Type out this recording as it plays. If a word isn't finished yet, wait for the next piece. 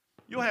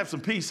You'll have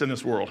some peace in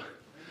this world.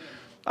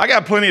 I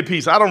got plenty of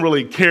peace. I don't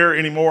really care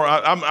anymore.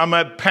 I'm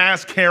at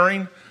past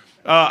caring.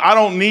 I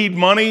don't need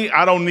money.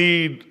 I've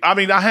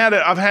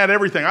had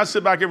everything. I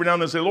sit back every now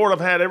and then and say, Lord, I've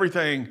had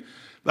everything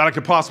that I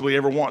could possibly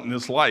ever want in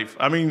this life.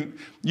 I mean,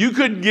 you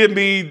couldn't give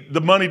me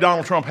the money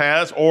Donald Trump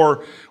has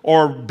or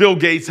Bill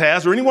Gates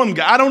has or anyone.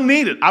 I don't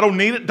need it.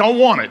 Don't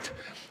want it.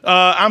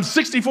 I'm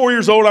 64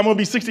 years old. I'm going to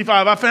be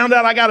 65. I found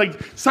out I got to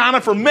sign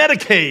up for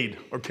Medicaid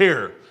or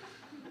CARE.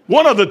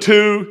 One of the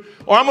two,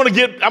 or I'm going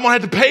to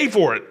have to pay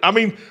for it. I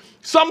mean,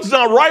 something's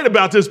not right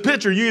about this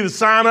picture. You either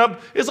sign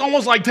up. It's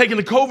almost like taking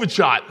the COVID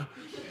shot.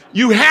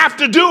 You have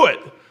to do it.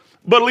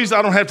 But at least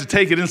I don't have to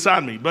take it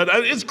inside me. But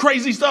it's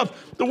crazy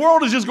stuff. The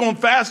world is just going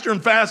faster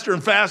and faster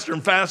and faster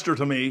and faster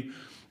to me.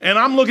 And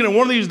I'm looking at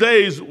one of these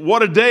days,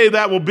 what a day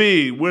that will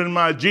be when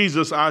my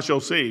Jesus I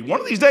shall see. One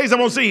of these days I'm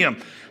going to see him.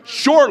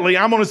 Shortly,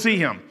 I'm going to see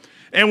him.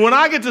 And when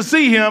I get to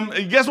see him,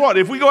 guess what?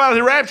 If we go out of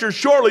the rapture,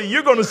 shortly,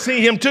 you're going to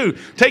see him too.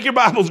 Take your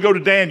Bibles, go to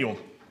Daniel.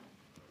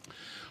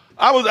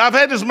 I've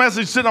had this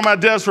message sitting on my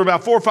desk for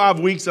about 4 or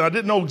 5 weeks, and I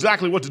didn't know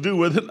exactly what to do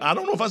with it. I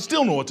don't know if I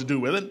still know what to do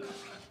with it.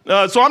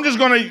 So I'm just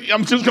going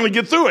to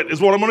get through it,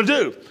 is what I'm going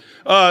to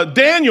do.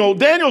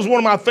 Daniel's one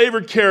of my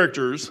favorite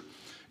characters.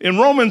 In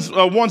Romans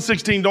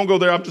 1:16, don't go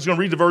there. I'm just going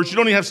to read the verse. You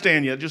don't even have to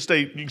stand yet. Just stay.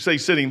 You can stay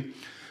sitting.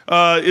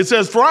 It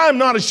says, "For I am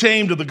not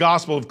ashamed of the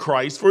gospel of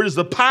Christ, for it is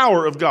the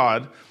power of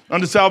God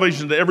unto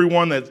salvation to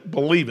everyone that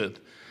believeth,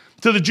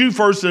 to the Jew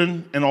first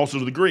and also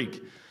to the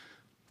Greek.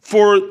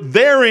 For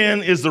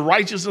therein is the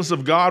righteousness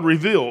of God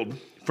revealed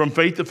from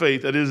faith to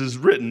faith, that it is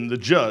written, the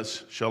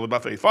just shall live by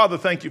faith." Father,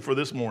 thank you for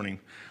this morning.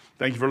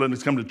 Thank you for letting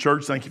us come to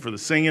church. Thank you for the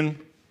singing.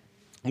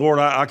 Lord,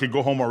 I could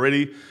go home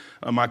already.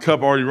 My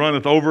cup already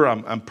runneth over.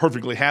 I'm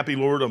perfectly happy,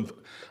 Lord.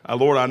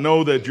 Lord, I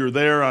know that you're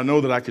there. I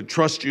know that I could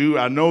trust you.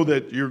 I know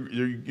that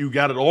you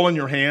got it all in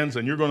your hands,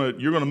 and you're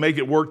gonna make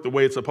it work the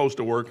way it's supposed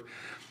to work.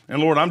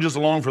 And Lord, I'm just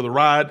along for the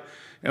ride.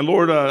 And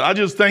Lord, I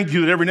just thank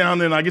you that every now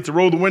and then I get to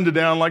roll the window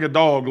down like a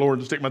dog, Lord,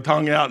 and stick my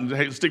tongue out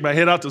and stick my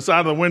head out the side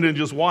of the window and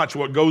just watch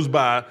what goes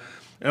by.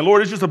 And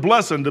Lord, it's just a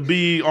blessing to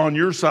be on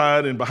your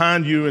side and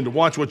behind you and to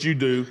watch what you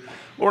do.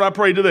 Lord, I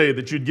pray today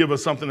that you'd give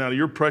us something out of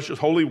your precious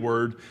holy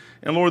word.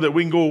 And Lord, that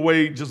we can go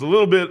away just a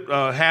little bit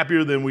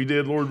happier than we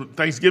did. Lord,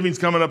 Thanksgiving's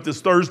coming up this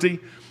Thursday.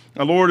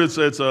 And Lord, it's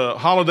a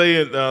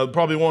holiday,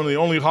 probably one of the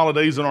only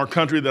holidays in our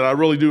country that I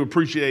really do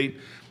appreciate.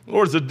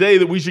 Lord, it's a day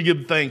that we should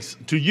give thanks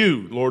to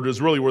you, Lord,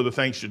 is really where the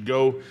thanks should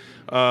go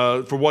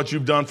for what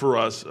you've done for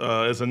us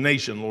as a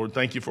nation, Lord.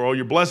 Thank you for all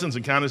your blessings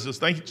and kindnesses.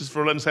 Thank you just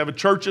for letting us have a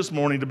church this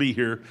morning to be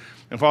here.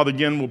 And Father,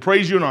 again, we'll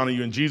praise you and honor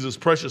you in Jesus'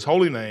 precious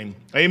holy name.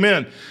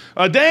 Amen.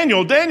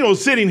 Daniel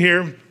is sitting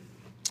here.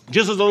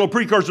 Just as a little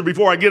precursor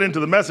before I get into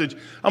the message,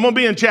 I'm going to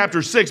be in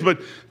chapter 6.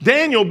 But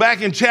Daniel,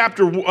 back in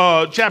chapter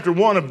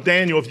 1 of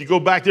Daniel, if you go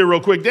back there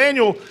real quick,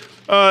 Daniel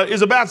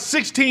is about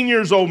 16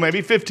 years old,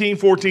 maybe 15,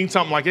 14,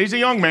 something like that. He's a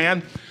young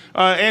man.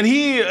 And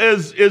he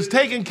is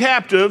taken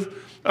captive.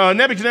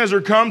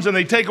 Nebuchadnezzar comes and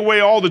they take away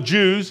all the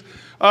Jews.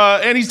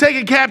 And he's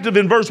taken captive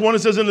in verse 1.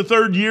 It says, "In the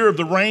 3rd year of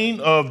the reign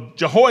of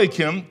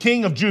Jehoiakim,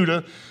 king of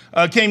Judah,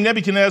 came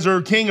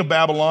Nebuchadnezzar, king of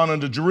Babylon,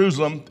 unto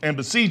Jerusalem and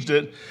besieged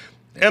it.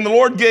 And the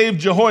Lord gave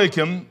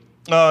Jehoiakim,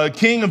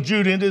 king of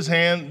Judah, into his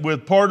hand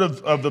with part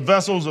of the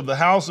vessels of the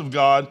house of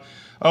God,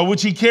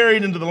 which he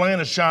carried into the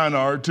land of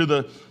Shinar to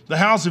the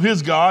house of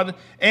his God.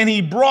 And he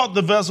brought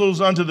the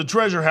vessels unto the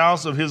treasure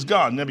house of his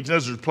God,"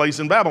 Nebuchadnezzar's place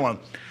in Babylon.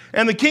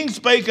 "And the king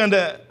spake unto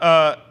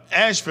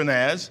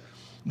Ashpenaz,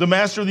 the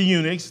master of the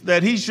eunuchs,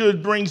 that he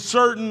should bring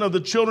certain of the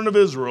children of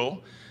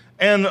Israel,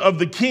 and of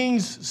the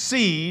king's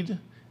seed,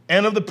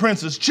 and of the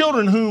princes,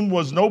 children whom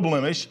was no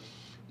blemish,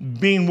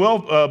 being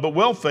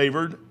well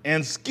favored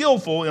and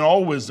skillful in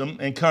all wisdom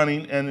and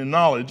cunning and in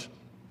knowledge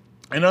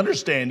and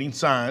understanding,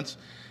 science,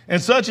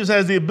 and such as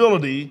has the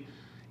ability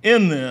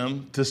in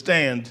them to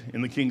stand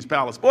in the king's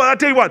palace." Well, I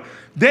tell you what,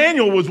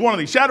 Daniel was one of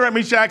these. Shadrach,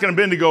 Meshach, and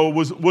Abednego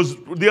was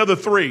the other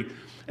three.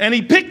 And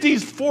he picked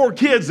these 4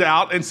 kids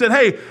out and said,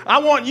 "Hey, I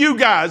want you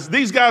guys,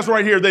 these guys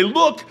right here, they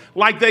look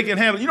like they can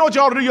handle it. You know what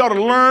you ought to do? You ought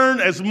to learn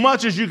as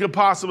much as you could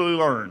possibly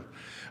learn.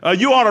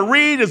 You ought to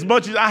read as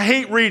much as, I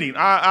hate reading.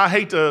 I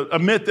hate to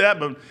admit that,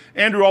 but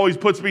Andrew always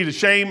puts me to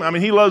shame. I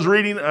mean, he loves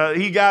reading.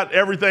 He got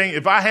everything.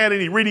 If I had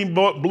any reading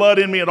blood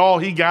in me at all,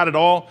 he got it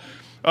all.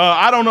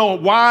 I don't know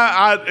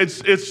why.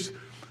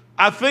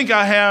 I think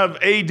I have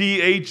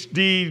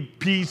ADHD,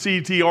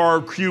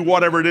 PCTRQ,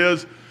 whatever it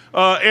is.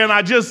 And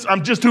I'm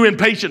just too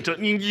impatient.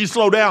 You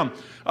slow down.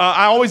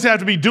 I always have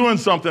to be doing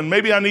something.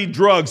 Maybe I need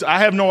drugs. I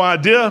have no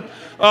idea.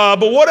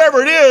 But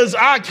whatever it is,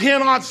 I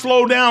cannot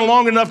slow down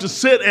long enough to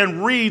sit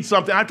and read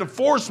something. I have to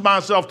force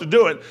myself to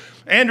do it.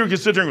 Andrew can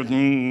sit there and go,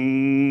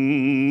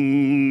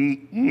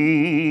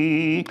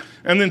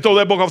 and then throw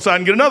that book offside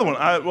and get another one.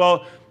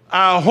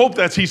 I hope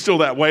he's still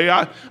that way.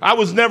 I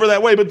was never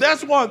that way. But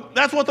that's what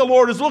the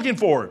Lord is looking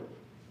for.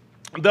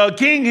 The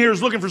king here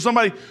is looking for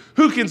somebody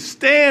who can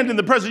stand in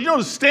the presence. You know,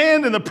 to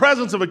stand in the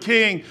presence of a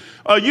king,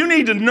 you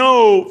need to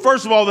know,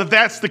 first of all, that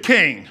that's the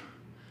king.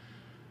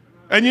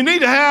 And you need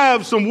to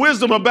have some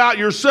wisdom about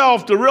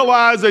yourself to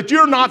realize that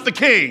you're not the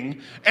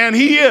king, and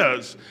he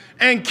is.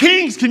 And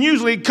kings can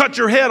usually cut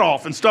your head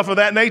off and stuff of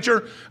that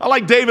nature. I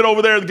like David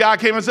over there. The guy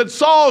came and said,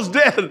 Saul's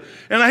dead,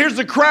 and here's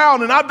the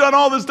crown, and I've done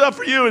all this stuff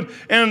for you.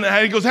 And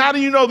he goes, how do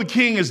you know the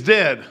king is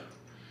dead?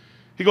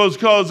 He goes,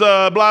 because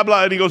blah,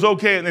 blah. And he goes,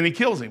 okay, and then he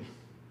kills him.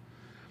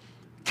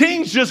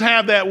 Kings just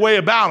have that way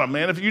about them,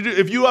 man.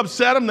 If you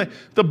upset them,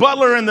 the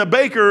butler and the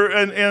baker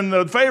and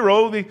the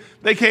Pharaoh,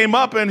 they came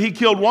up and he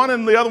killed one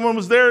and the other one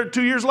was there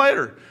 2 years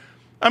later.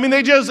 I mean,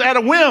 they just, at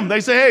a whim, they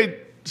say, hey,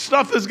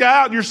 snuff this guy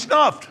out and you're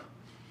snuffed.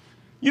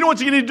 You know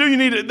what you need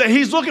to do?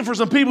 He's looking for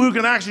some people who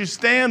can actually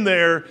stand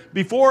there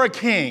before a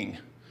king.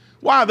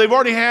 Why? They've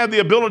already had the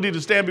ability to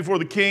stand before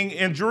the king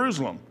in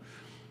Jerusalem.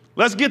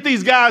 Let's get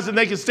these guys and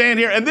they can stand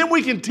here, and then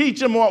we can teach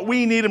them what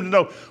we need them to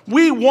know.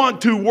 We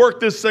want to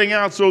work this thing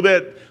out so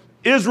that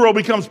Israel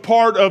becomes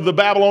part of the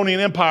Babylonian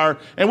Empire,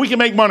 and we can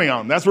make money on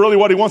them. That's really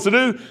what he wants to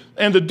do.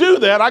 And to do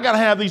that, I got to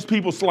have these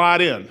people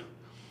slide in,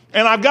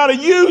 and I've got to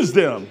use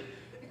them.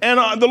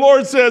 And the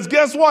Lord says,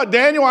 guess what,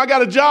 Daniel? I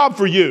got a job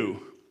for you.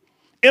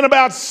 In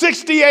about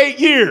 68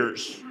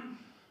 years,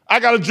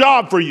 I got a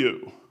job for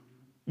you.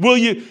 Will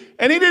you?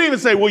 And he didn't even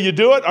say, will you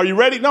do it? Are you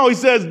ready? No, he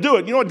says, do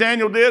it. You know what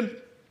Daniel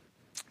did?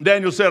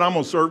 Daniel said, I'm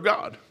going to serve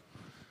God.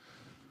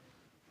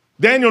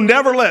 Daniel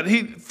never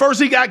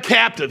first he got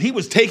captive. He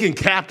was taken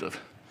captive.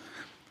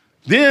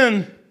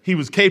 Then he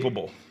was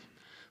capable.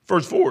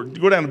 Verse 4,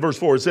 go down to verse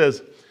 4. It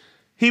says,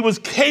 he was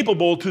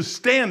capable to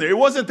stand there. It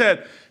wasn't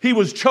that he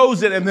was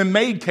chosen and then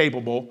made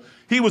capable.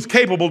 He was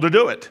capable to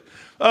do it.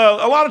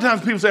 A lot of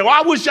times people say, well,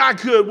 I wish I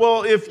could.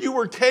 Well, if you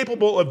were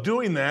capable of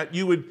doing that,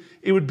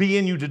 it would be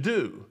in you to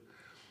do.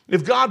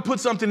 If God put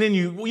something in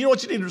you, well, you know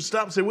what you need to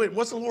stop and say, wait,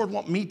 what's the Lord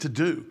want me to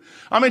do?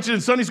 I mentioned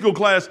in Sunday school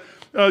class,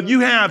 you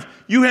have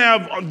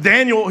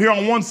Daniel here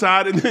on one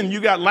side, and then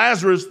you got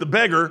Lazarus, the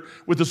beggar,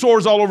 with the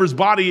sores all over his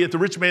body at the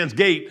rich man's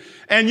gate.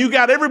 And you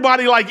got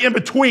everybody like in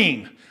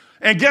between.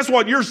 And guess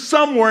what? You're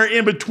somewhere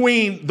in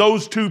between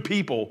those two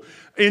people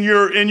in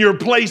your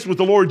place with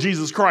the Lord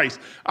Jesus Christ.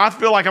 I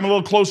feel like I'm a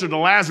little closer to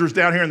Lazarus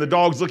down here, and the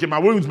dogs look at my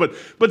wounds, but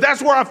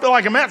that's where I feel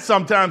like I'm at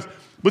sometimes.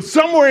 But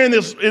somewhere in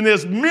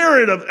this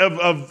myriad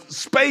of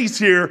space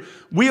here,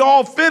 we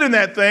all fit in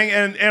that thing.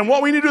 And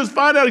what we need to do is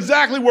find out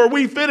exactly where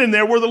we fit in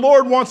there, where the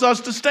Lord wants us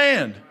to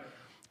stand.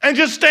 And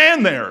just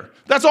stand there.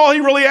 That's all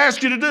he really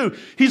asks you to do.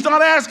 He's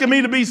not asking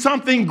me to be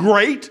something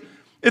great,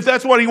 if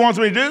that's what he wants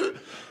me to do.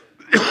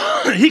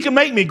 He can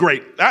make me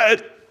great.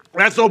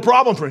 That's no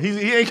problem for him.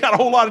 He ain't got a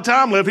whole lot of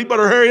time left. He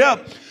better hurry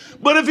up.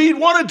 But if he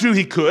wanted to,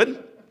 he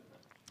could.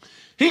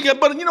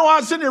 But you know, I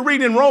was sitting there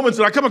reading in Romans,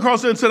 and I come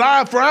across it and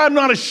said, for I am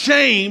not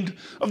ashamed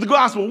of the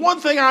gospel. One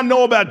thing I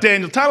know about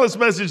Daniel, the title of this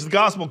message is The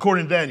Gospel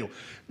According to Daniel.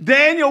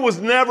 Daniel was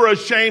never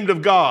ashamed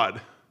of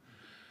God,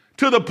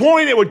 to the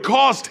point it would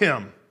cost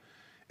him.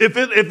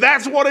 If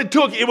that's what it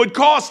took, it would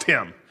cost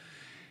him.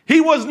 He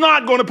was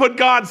not going to put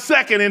God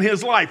second in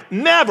his life.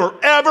 Never,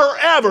 ever,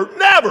 ever,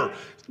 never.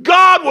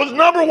 God was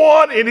number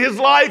one in his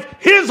life,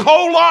 his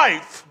whole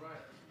life.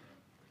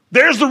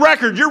 There's the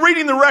record. You're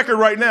reading the record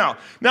right now.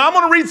 Now, I'm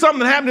going to read something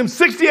that happened to him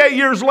 68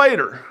 years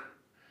later.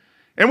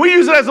 And we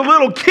use it as a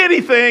little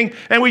kiddie thing,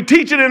 and we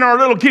teach it in our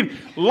little kiddie.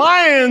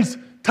 Lions,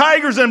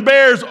 tigers, and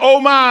bears, oh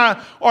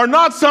my, are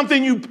not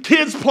something you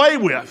kids play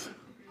with.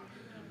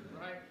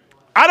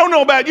 I don't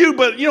know about you,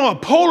 but, a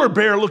polar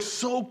bear looks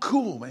so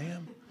cool,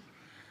 man.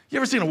 You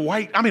ever seen a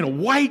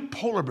white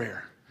polar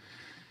bear?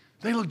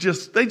 They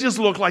just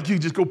look like you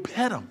just go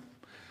pet them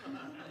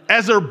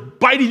as they're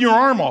biting your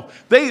arm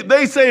off.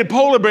 They say a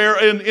polar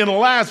bear in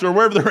Alaska or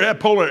wherever they're at,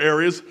 polar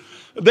areas,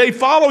 they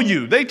follow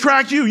you. They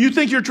track you. You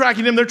think you're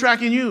tracking them, they're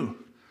tracking you.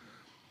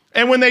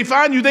 And when they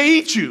find you, they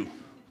eat you.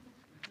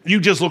 You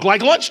just look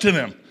like lunch to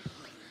them.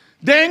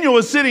 Daniel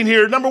is sitting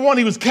here. Number one,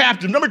 he was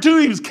captive. Number two,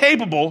 he was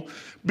capable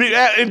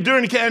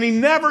and he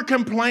never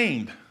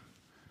complained.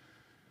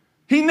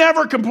 He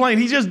never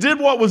complained. He just did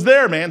what was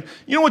there, man.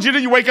 You know what you do?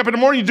 You wake up in the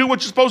morning, you do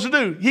what you're supposed to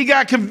do. He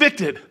got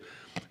convicted.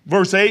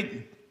 Verse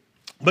 8,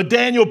 but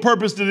Daniel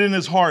purposed it in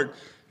his heart.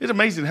 It's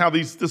amazing how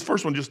this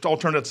first one just all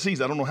turned out to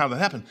seize. I don't know how that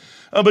happened.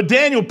 But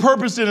Daniel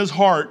purposed in his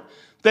heart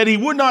that he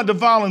would not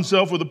defile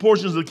himself with the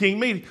portions of the king's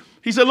meat.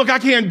 He said, look, I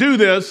can't do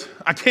this.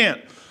 I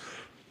can't.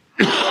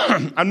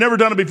 I've never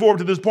done it before up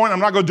to this point. I'm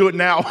not going to do it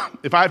now.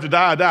 If I have to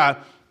die, I die.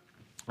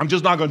 I'm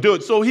just not going to do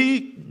it. So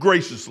he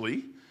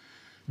graciously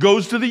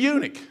goes to the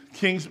eunuch,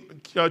 king's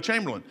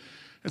chamberlain,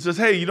 and says,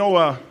 hey,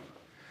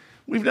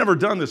 we've never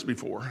done this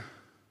before,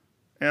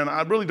 and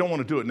I really don't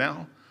want to do it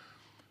now.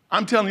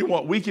 I'm telling you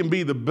what, we can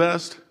be the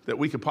best that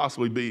we could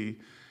possibly be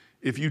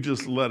if you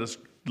just let us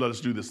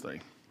do this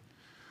thing.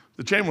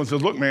 The chamberlain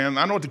says, look, man,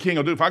 I know what the king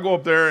will do. If I go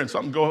up there and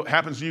something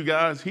happens to you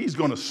guys, he's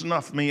going to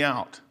snuff me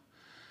out.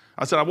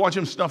 I said, I watch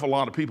him snuff a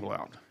lot of people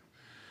out.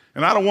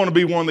 And I don't want to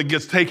be one that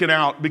gets taken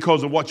out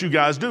because of what you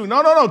guys do.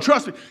 No,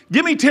 trust me.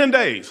 Give me 10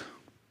 days.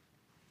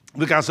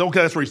 The guy said,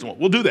 okay, that's reasonable.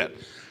 We'll do that.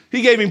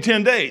 He gave him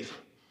 10 days.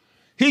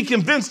 He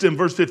convinced him,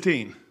 verse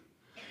 15.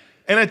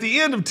 And at the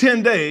end of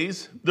 10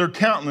 days, their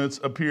countenance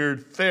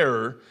appeared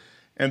fairer,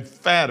 and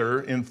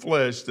fatter in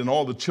flesh than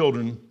all the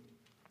children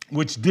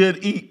which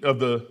did eat of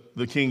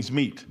the king's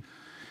meat. You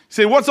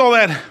say, what's all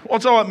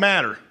that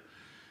matter?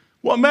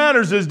 What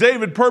matters is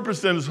David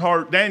purposed in his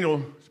heart,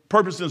 Daniel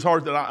purposed in his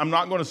heart that I'm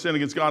not going to sin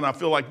against God, and I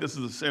feel like this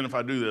is a sin if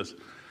I do this.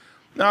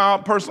 Now,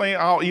 personally,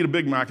 I'll eat a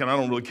Big Mac and I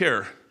don't really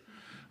care.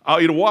 I'll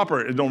eat a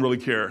Whopper and don't really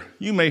care.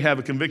 You may have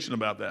a conviction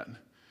about that.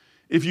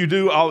 If you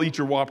do, I'll eat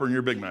your Whopper and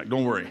your Big Mac.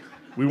 Don't worry.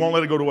 We won't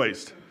let it go to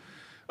waste.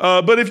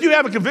 But if you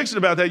have a conviction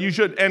about that, you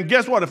should. And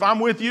guess what? If I'm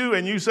with you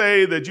and you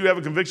say that you have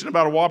a conviction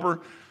about a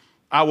Whopper,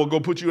 I will go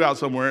put you out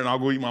somewhere and I'll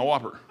go eat my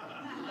Whopper.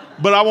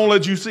 But I won't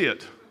let you see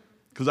it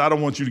because I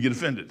don't want you to get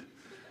offended.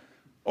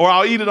 Or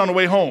I'll eat it on the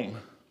way home.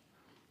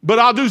 But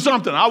I'll do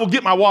something. I will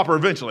get my Whopper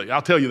eventually.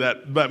 I'll tell you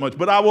that much.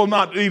 But I will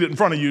not eat it in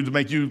front of you to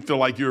make you feel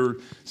like you're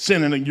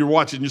sinning and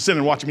you're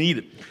sinning watching me eat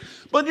it.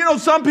 But you know,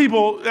 some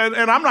people, and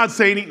I'm not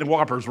saying eating a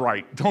Whopper is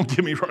right. Don't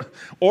get me wrong.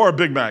 Or a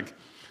Big Mac.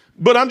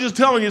 But I'm just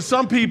telling you,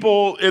 some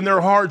people in their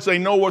hearts, they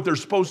know what they're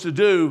supposed to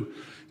do.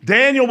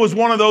 Daniel was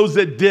one of those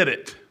that did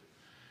it.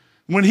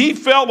 When he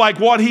felt like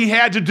what he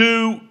had to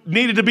do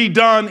needed to be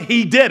done,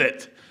 he did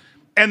it.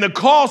 And the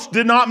cost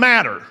did not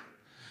matter.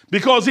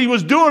 Because he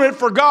was doing it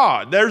for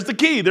God. There's the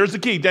key.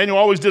 Daniel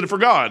always did it for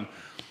God.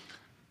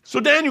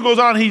 So Daniel goes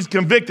on, he's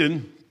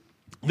convicted.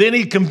 Then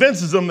he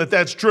convinces them that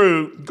that's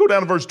true. Go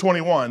down to verse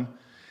 21.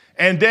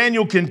 And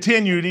Daniel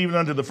continued even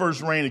unto the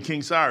first reign of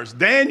King Cyrus.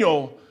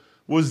 Daniel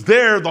was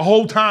there the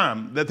whole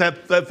time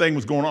that thing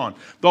was going on.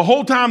 The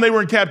whole time they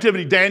were in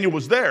captivity, Daniel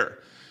was there.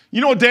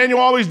 You know what Daniel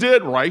always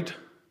did? Right.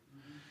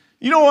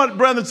 You know what,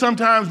 brethren,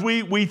 sometimes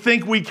we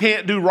think we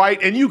can't do right,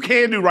 and you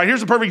can do right.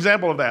 Here's a perfect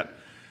example of that.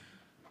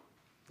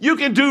 You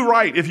can do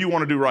right if you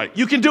want to do right.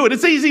 You can do it.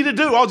 It's easy to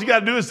do. All you got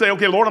to do is say,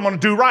 okay, Lord, I'm going to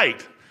do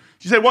right.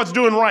 You say, what's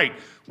doing right?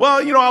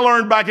 Well, you know, I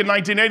learned back in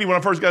 1980 when I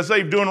first got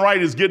saved, doing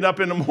right is getting up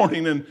in the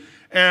morning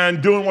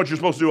and doing what you're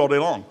supposed to do all day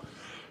long.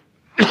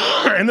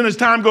 And then as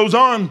time goes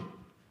on,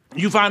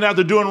 you find out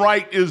that doing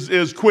right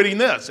is quitting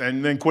this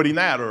and then quitting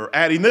that, or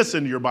adding this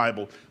into your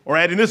Bible, or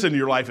adding this into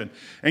your life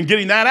and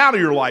getting that out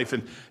of your life.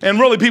 And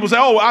really people say,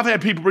 oh, I've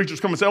had preachers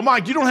come and say, oh,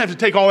 Mike, you don't have to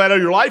take all that out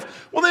of your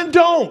life. Well, then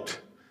don't.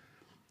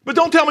 But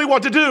don't tell me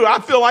what to do. I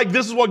feel like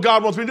this is what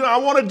God wants me to do. I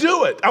want to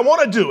do it. I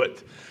want to do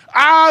it.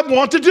 I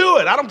want to do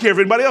it. I don't care if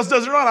anybody else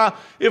does it or not.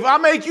 If I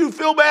make you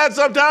feel bad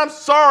sometimes,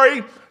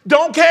 sorry,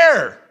 don't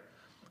care.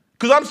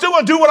 Because I'm still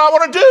going to do what I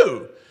want to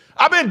do.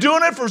 I've been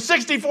doing it for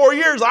 64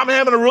 years. I'm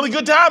having a really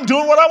good time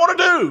doing what I want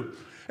to do.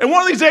 And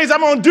one of these days,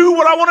 I'm going to do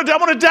what I want to do. I'm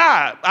going to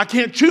die. I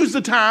can't choose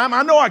the time.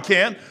 I know I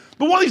can't.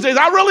 But one of these days,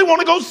 I really want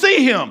to go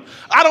see him.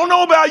 I don't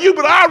know about you,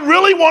 but I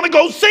really want to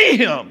go see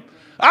him.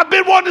 I've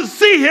been wanting to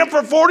see him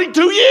for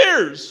 42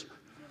 years.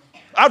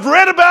 I've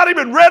read about him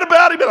and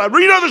I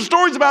read other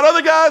stories about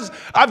other guys.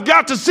 I've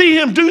got to see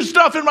him do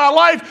stuff in my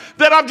life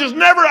that I've just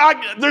never,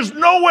 there's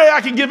no way I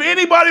can give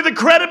anybody the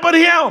credit but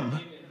him.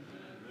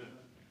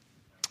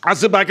 I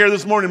sit back here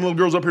this morning, little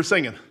girls up here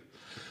singing.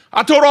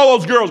 I told all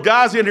those girls,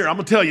 guys in here, I'm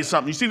going to tell you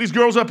something. You see these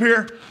girls up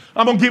here?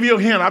 I'm going to give you a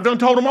hint. I've done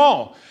told them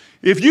all.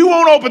 If you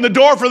won't open the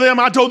door for them,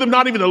 I told them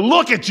not even to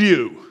look at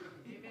you.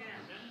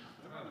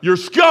 You're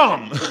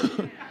scum.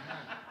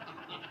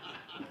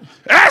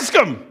 Ask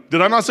them.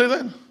 Did I not say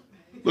that?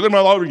 Look at my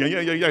over again.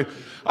 Yeah.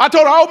 I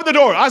told her, I open the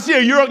door. I see a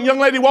young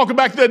lady walking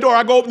back to that door.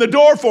 I go open the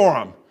door for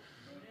them.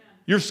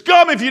 You're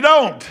scum if you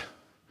don't.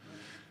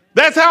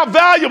 That's how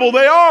valuable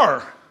they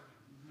are.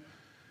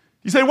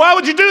 You say, why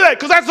would you do that?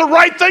 Because that's the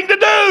right thing to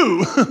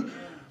do.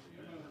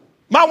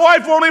 My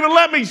wife won't even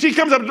let me. She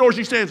comes up the door.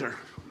 She stands there.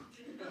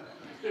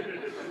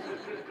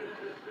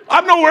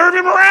 I'm nowhere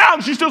even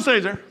around. She still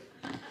stays there.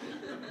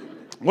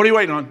 What are you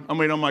waiting on? I'm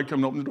waiting on Mike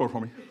coming to open the door for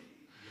me.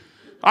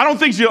 I don't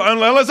think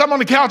unless I'm on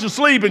the couch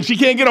asleep and she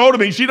can't get a hold of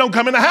me, she don't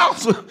come in the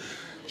house.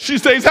 She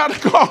stays out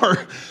of the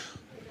car.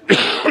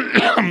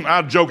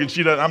 I'm joking.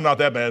 I'm not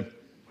that bad.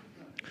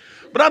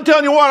 But I'm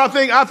telling you what,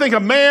 I think a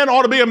man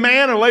ought to be a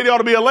man and a lady ought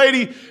to be a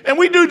lady. And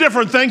we do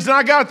different things, and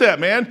I got that,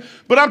 man.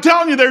 But I'm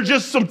telling you, there's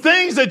just some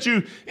things that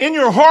in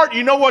your heart,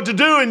 you know what to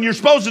do, and you're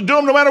supposed to do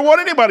them no matter what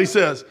anybody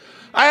says.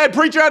 I had a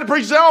preacher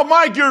say, oh,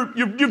 Mike,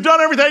 you've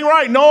done everything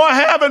right. No, I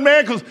haven't,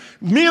 man, because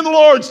me and the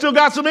Lord still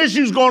got some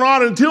issues going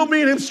on. And until me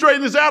and him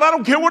straighten this out, I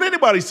don't care what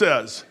anybody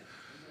says.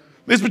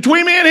 It's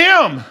between me and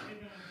him.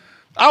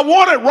 I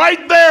want it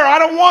right there. I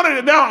don't want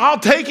it. Now, I'll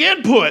take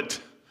input.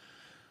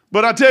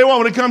 But I tell you what,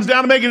 when it comes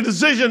down to making a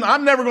decision,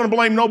 I'm never going to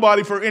blame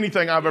nobody for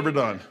anything I've ever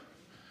done.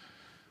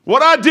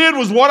 What I did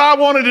was what I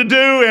wanted to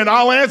do, and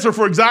I'll answer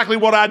for exactly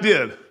what I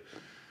did.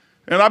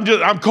 And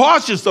I'm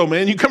cautious though,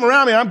 man. You come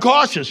around me, I'm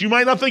cautious. You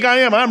might not think I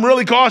am. I'm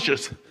really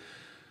cautious.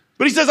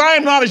 But he says, I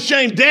am not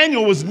ashamed.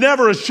 Daniel was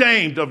never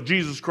ashamed of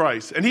Jesus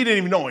Christ. And he didn't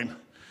even know him,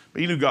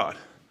 but he knew God.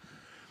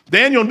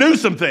 Daniel knew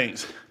some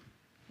things.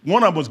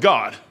 One of them was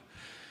God.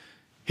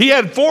 He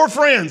had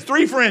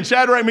three friends,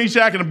 Shadrach,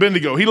 Meshach, and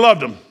Abednego. He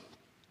loved them.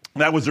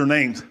 That was their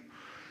names.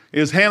 It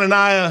was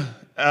Hananiah,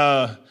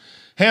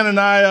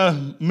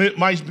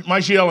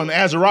 Mishael, and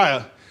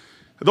Azariah.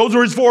 Those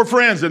were his four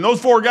friends, and those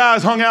four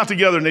guys hung out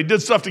together, and they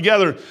did stuff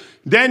together.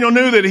 Daniel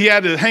knew that he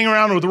had to hang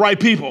around with the right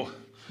people.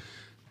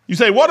 You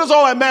say, what does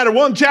all that matter?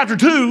 Well, in chapter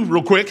 2,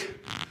 real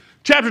quick,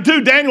 chapter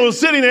 2, Daniel is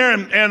sitting there,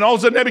 and all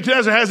of a sudden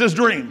Nebuchadnezzar has this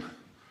dream. And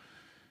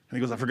he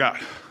goes, I forgot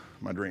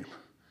my dream.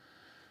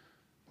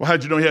 Well, how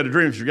did you know he had a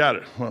dream if you got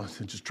it? Well,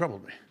 it just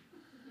troubled me.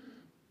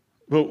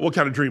 Well, what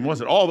kind of dream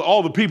was it?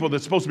 All the people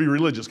that's supposed to be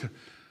religious.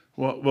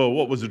 Well,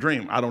 what was the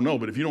dream? I don't know,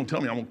 but if you don't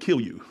tell me, I'm going to kill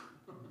you.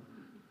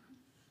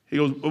 He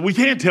goes, well, we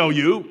can't tell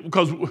you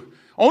because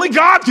only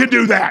God can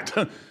do that.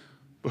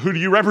 But who do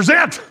you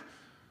represent?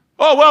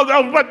 Oh, well,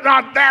 no, but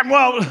not that.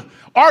 Well,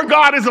 our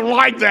God isn't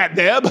like that,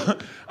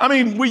 Deb. I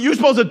mean, you're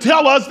supposed to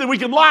tell us that we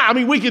can lie. I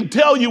mean, we can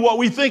tell you what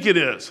we think it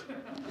is.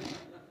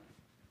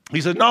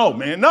 He said, no,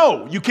 man,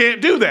 no, you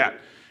can't do that.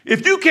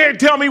 If you can't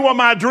tell me what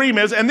my dream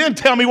is and then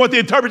tell me what the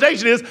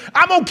interpretation is,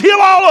 I'm going to kill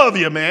all of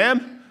you,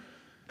 man.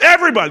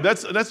 Everybody.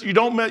 That's you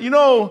don't, you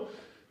know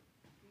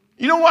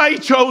why he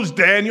chose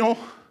Daniel?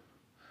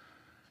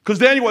 Because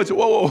Daniel would say,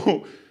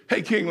 whoa,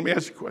 hey, king, let me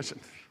ask you a question.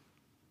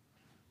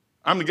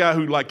 I'm the guy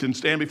who can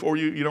stand before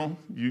you,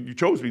 you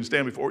chose me to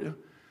stand before you.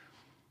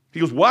 He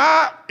goes,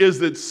 why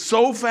is it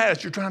so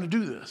fast you're trying to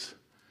do this?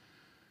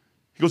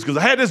 He goes, because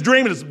I had this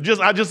dream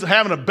and I'm just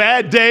having a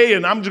bad day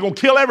and I'm just going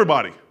to kill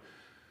everybody.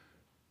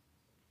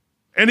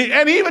 And he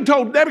even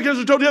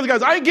Nebuchadnezzar told the other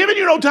guys, I ain't giving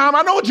you no time.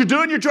 I know what you're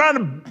doing. You're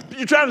trying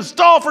to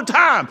stall for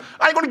time.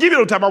 I ain't going to give you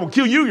no time. I'm going to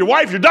kill you, your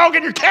wife, your dog,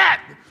 and your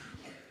cat.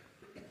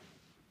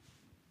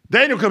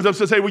 Daniel comes up and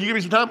says, hey, will you give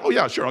me some time? Oh,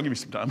 yeah, sure, I'll give you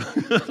some time.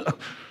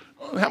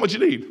 How much you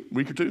need? A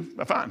week or two?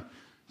 Fine.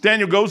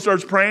 Daniel goes,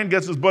 starts praying,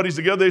 gets his buddies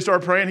together. They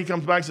start praying. He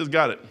comes back and says,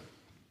 got it.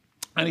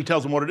 And he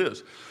tells them what it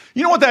is.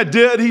 You know what that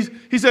did?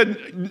 He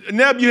said,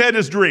 Neb, you had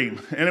this dream.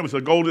 And it was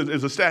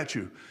a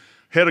statue.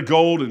 Head of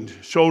gold and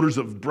shoulders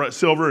of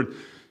silver and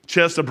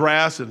chest of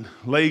brass and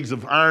legs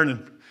of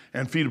iron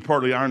and feet of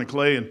partly iron and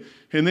clay. And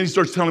then he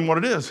starts telling him what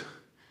it is.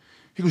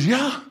 He goes,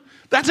 yeah,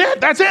 that's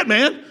it,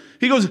 man.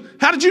 He goes,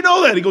 how did you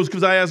know that? He goes,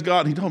 because I asked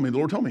God. He told me, the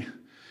Lord told me.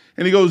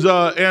 And he goes,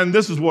 and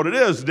this is what it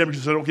is.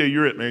 Nebuchadnezzar said, okay,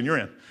 you're it, man, you're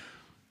in.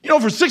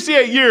 For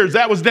 68 years,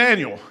 that was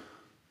Daniel.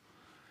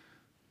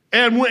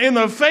 And in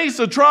the face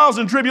of trials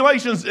and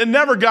tribulations, it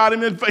never got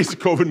him in the face of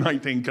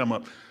COVID-19 come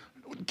up.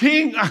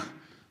 King,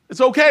 it's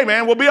okay,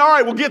 man. We'll be all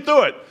right. We'll get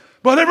through it.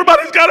 But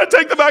everybody's got to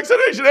take the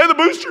vaccination and the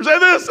boosters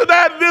and this and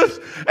that and this.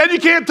 And you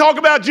can't talk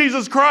about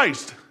Jesus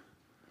Christ.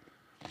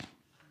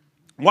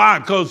 Why?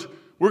 Because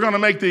we're going to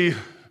make the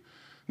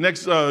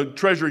next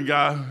treasury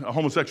guy a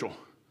homosexual.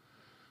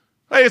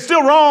 Hey, it's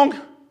still wrong.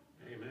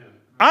 Amen.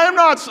 I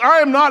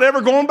am not ever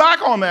going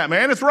back on that,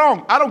 man. It's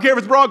wrong. I don't care if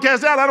it's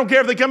broadcast out. I don't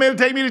care if they come in and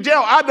take me to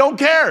jail. I don't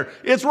care.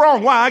 It's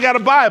wrong. Why? I got a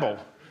Bible.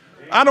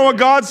 I know what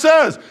God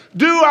says.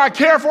 Do I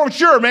care for him?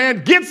 Sure,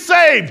 man. Get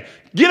saved.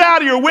 Get out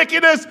of your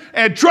wickedness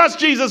and trust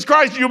Jesus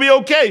Christ. You'll be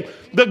okay.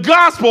 The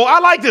gospel, I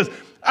like this.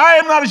 I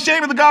am not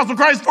ashamed of the gospel of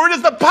Christ, for it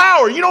is the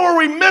power. You know where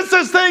we miss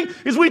this thing?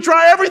 Is we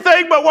try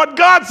everything, but what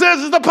God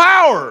says is the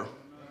power.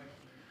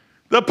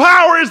 The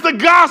power is the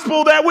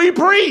gospel that we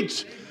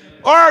preach.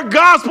 Our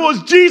gospel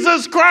is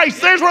Jesus Christ.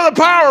 There's where the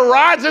power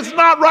rides. It's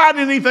not riding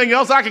anything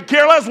else. I could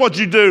care less what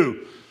you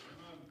do.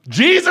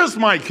 Jesus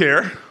might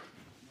care.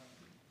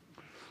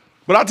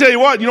 But I'll tell you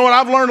what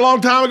I've learned a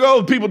long time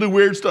ago? People do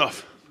weird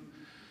stuff.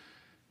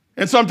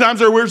 And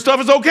sometimes their weird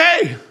stuff is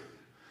okay.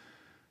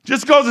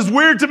 Just because it's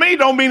weird to me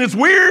don't mean it's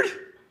weird.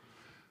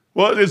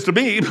 Well, it is to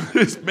me.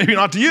 It's maybe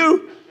not to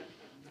you.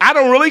 I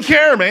don't really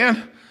care,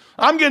 man.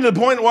 I'm getting to the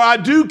point where I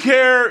do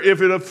care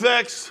if it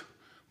affects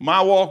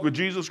my walk with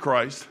Jesus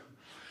Christ.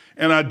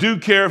 And I do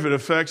care if it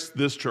affects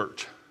this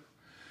church.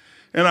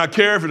 And I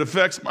care if it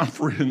affects my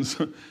friends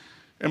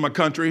and my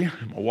country,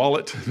 and my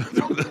wallet.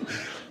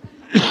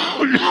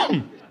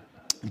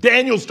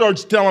 Daniel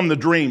starts telling the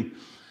dream.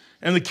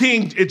 And the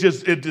king, it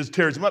just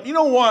tears him up. You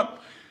know what?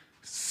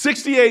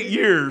 68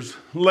 years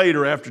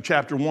later, after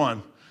chapter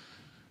 1,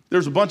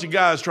 there's a bunch of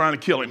guys trying to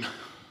kill him.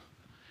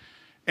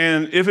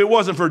 And if it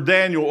wasn't for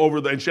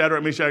Daniel and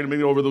Shadrach, Meshach, and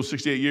Abednego over those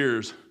 68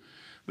 years,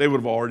 they would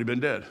have already been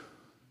dead.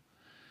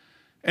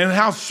 And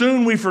how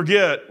soon we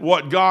forget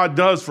what God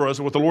does for us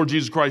and what the Lord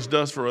Jesus Christ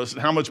does for us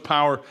and how much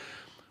power.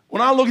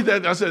 When I look at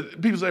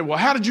that, people say, well,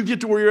 how did you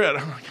get to where you're at?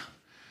 I'm like,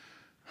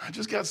 I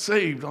just got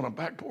saved on a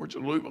back porch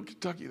in Louisville,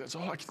 Kentucky. That's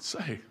all I can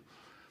say.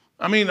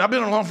 I mean, I've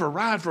been along for a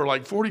ride for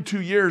like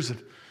 42 years,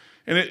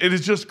 and it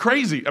is just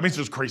crazy. I mean, it's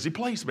just a crazy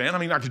place, man. I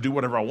mean, I can do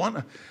whatever I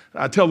want.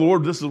 I tell the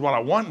Lord this is what I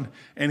want,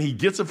 and he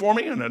gets it for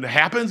me, and it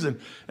happens, and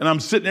I'm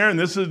sitting there, and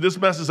this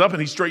messes up, and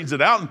he straightens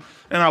it out,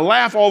 and I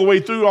laugh all the way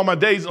through all my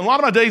days. And a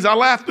lot of my days, I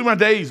laugh through my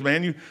days,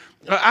 man.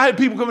 I had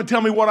people come and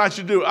tell me what I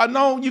should do.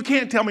 No, you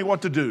can't tell me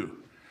what to do.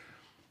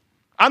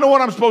 I know what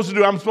I'm supposed to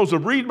do. I'm supposed to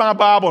read my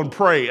Bible and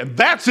pray, and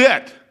that's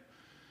it.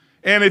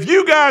 And if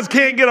you guys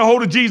can't get a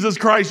hold of Jesus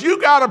Christ, you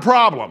got a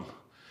problem.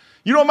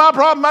 You know what my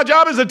problem? My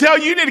job is to tell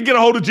you, you need to get a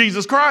hold of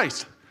Jesus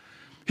Christ.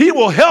 He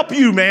will help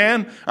you,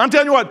 man. I'm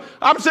telling you what,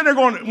 I'm sitting there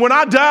going, when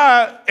I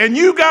die and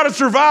you got to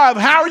survive,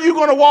 how are you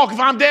going to walk if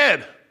I'm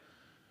dead?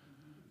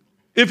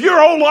 If your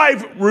whole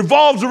life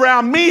revolves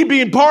around me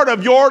being part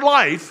of your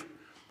life,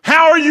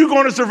 how are you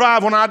going to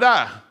survive when I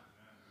die?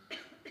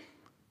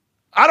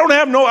 I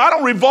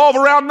don't revolve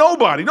around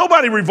nobody.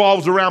 Nobody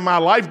revolves around my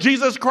life.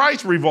 Jesus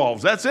Christ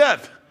revolves. That's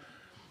it.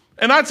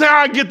 And that's how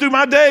I get through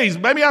my days.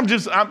 Maybe I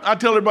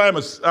tell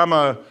everybody I'm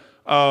a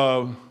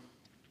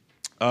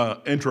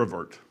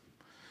introvert.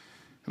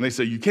 And they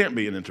say, you can't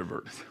be an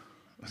introvert.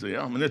 I say,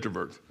 yeah, I'm an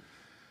introvert.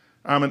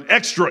 I'm an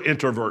extra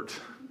introvert.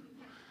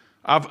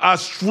 I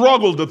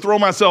struggled to throw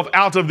myself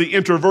out of the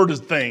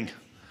introverted thing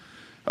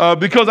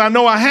because I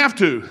know I have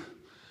to.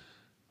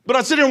 But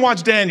I sit there and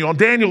watch Daniel.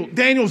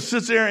 Daniel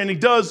sits there and he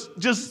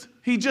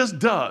just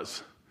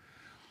does.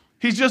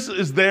 He just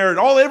is there, and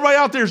everybody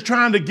out there is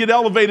trying to get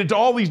elevated to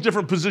all these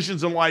different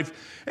positions in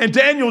life. And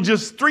Daniel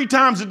just 3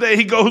 times a day,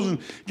 he goes and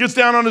gets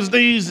down on his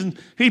knees and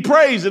he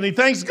prays and he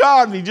thanks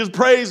God and he just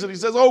prays and he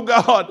says, oh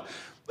God,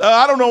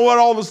 I don't know what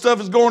all this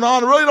stuff is going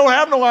on. I really don't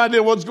have no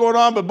idea what's going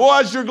on, but boy,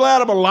 I'm sure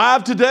glad I'm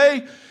alive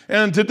today.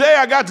 And today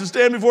I got to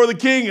stand before the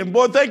king, and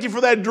boy, thank you for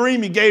that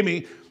dream he gave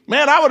me.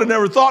 Man, I would have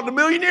never thought in a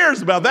million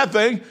years about that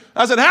thing.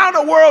 I said,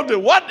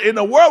 what in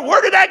the world,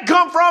 where did that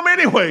come from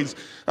anyways?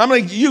 I'm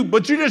like,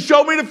 but you just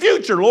showed me the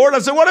future, Lord. I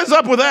said, what is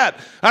up with that?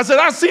 I said,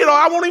 I see it all.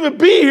 I won't even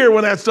be here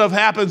when that stuff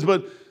happens,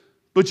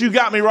 but you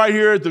got me right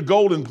here at the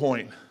golden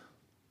point.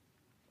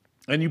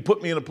 And you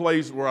put me in a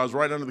place where I was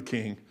right under the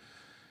king.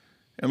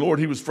 And Lord,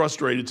 he was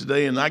frustrated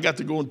today, and I got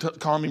to go and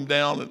calm him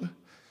down.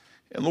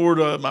 And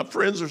Lord, my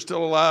friends are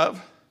still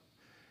alive,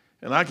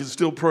 and I can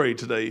still pray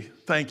today.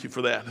 Thank you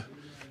for that.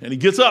 And he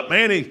gets up,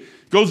 man. He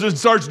goes and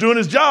starts doing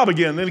his job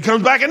again. Then he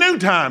comes back at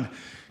noontime.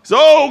 He says,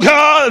 oh,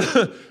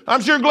 God,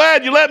 I'm sure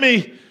glad you let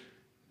me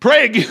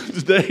pray again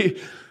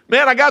today.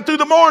 Man, I got through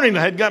the morning.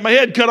 I hadn't got my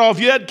head cut off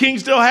yet.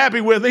 King's still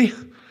happy with me.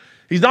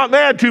 He's not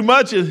mad too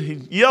much.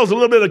 He yells a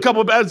little bit, a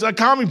couple of bad. I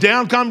calm him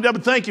down,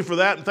 but thank you for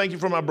that, and thank you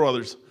for my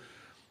brothers.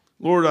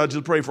 Lord, I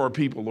just pray for our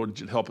people, Lord, that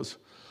you'd help us.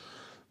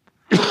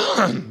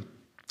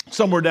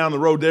 Somewhere down the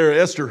road there,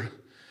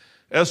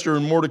 Esther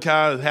and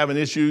Mordecai having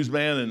issues,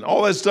 man, and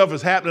all that stuff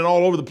is happening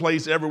all over the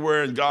place,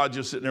 everywhere, and God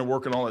just sitting there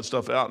working all that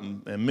stuff out,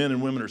 and men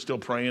and women are still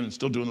praying and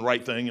still doing the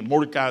right thing, and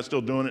Mordecai is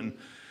still doing it,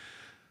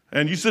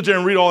 and you sit there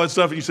and read all that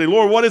stuff, and you say,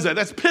 Lord, what is that?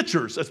 That's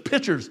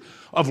pictures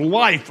of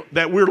life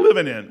that we're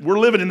living in. We're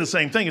living in the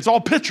same thing. It's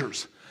all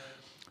pictures.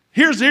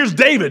 Here's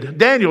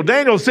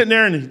Daniel's sitting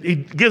there, and he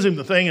gives him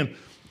the thing, and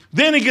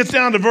then he gets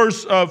down to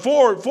verse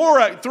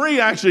 3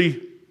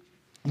 actually,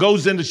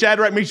 goes into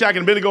Shadrach, Meshach,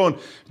 and Abednego, and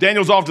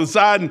Daniel's off to the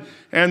side,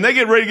 and they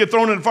get ready to get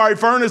thrown in the fiery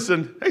furnace,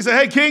 and they say,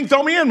 hey, king,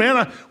 throw me in,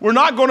 man. We're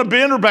not going to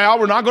bend or bow.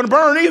 We're not going to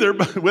burn either.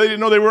 But they didn't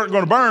know they weren't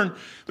going to burn.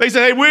 They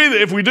say,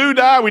 hey, if we do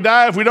die, we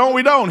die. If we don't,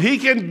 we don't. He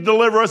can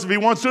deliver us if he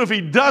wants to. If he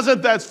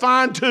doesn't, that's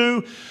fine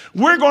too.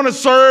 We're going to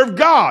serve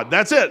God.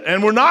 That's it.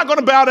 And we're not going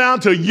to bow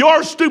down to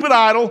your stupid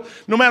idol,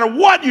 no matter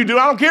what you do.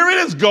 I don't care if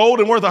it is gold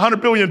and worth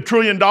 $100 billion,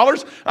 trillion.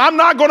 I'm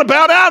not going to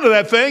bow down to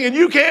that thing, and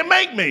you can't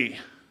make me.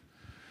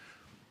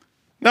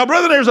 Now,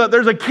 brother,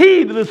 there's a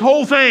key to this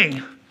whole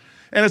thing,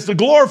 and it's to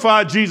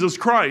glorify Jesus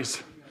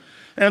Christ.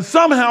 And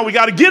somehow we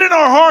got to get in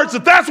our hearts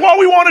that that's what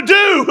we want to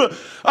do.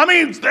 I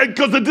mean,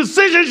 because the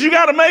decisions you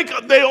got to make,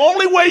 the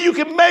only way you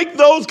can make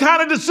those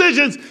kind of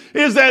decisions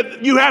is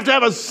that you have to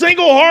have a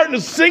single heart and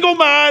a single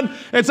mind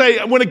and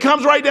say, when it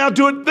comes right down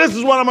to it, this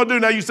is what I'm going to do.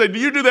 Now you say, do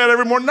you do that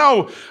every morning?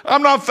 No,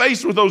 I'm not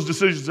faced with those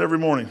decisions every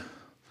morning.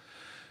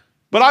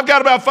 But I've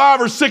got about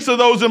 5 or 6 of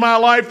those in my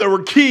life that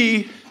were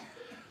key,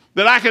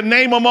 that I can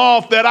name them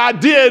off, that I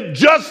did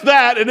just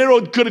that, and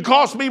it could have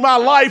cost me my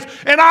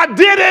life, and I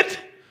did it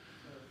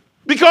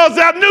because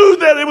I knew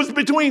that it was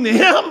between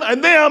him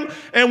and them,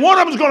 and one of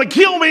them was going to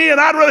kill me, and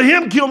I'd rather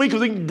him kill me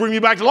because he can bring me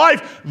back to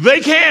life. They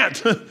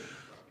can't.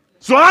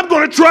 So I'm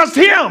going to trust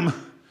him.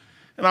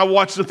 And I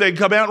watched the thing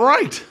come out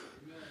right.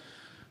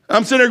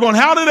 I'm sitting there going,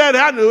 how did that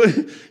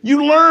happen?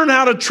 You learn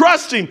how to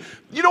trust him.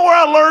 You know where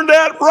I learned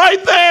that?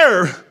 Right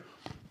there.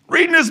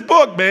 Reading this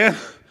book, man.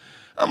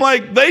 I'm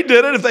like, they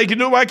did it. If they can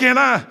do it, why can't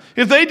I?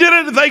 If they did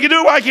it, if they can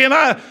do it, why can't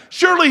I?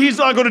 Surely he's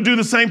not going to do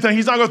the same thing.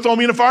 He's not going to throw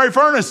me in a fiery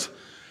furnace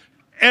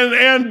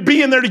and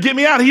be in there to get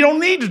me out. He don't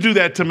need to do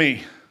that to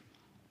me.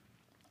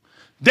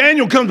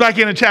 Daniel comes back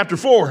in chapter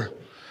 4.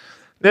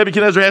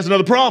 Nebuchadnezzar has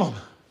another problem.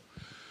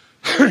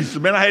 He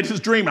said, man, I had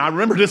this dream. I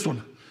remember this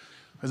one.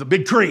 There's a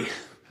big tree,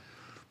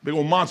 big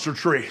old monster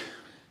tree.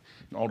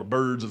 And all the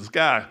birds of the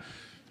sky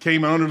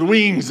came under the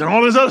wings and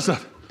all this other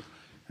stuff.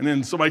 And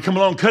then somebody come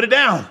along and cut it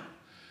down.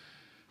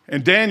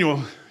 And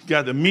Daniel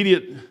got the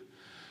immediate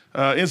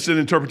instant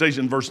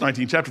interpretation in verse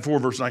 19, chapter 4,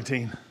 verse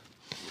 19.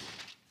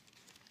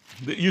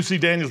 You see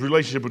Daniel's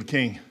relationship with the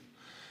king.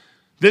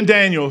 Then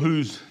Daniel,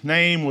 whose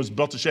name was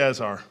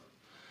Belteshazzar,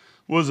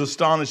 was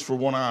astonished for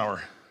 1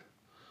 hour,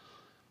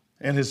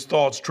 and his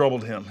thoughts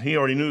troubled him. He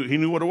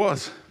knew what it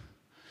was.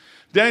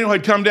 Daniel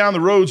had come down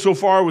the road so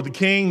far with the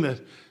king that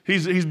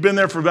he's been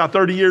there for about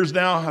 30 years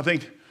now. I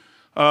think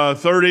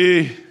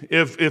 30,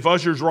 if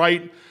Usher's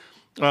right.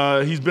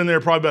 He's been there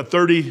probably about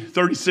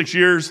 36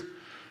 years.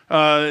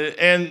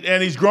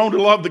 And he's grown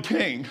to love the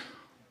king.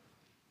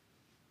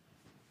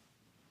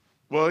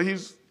 Well,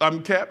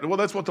 I'm captain. Well,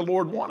 that's what the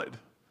Lord wanted.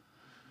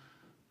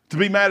 To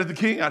be mad at the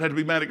king, I'd have to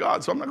be mad at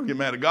God. So I'm not going to get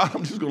mad at God.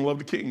 I'm just going to love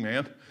the king,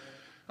 man.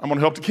 I'm going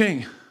to help the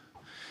king.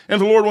 And if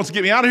the Lord wants to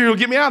get me out of here, he'll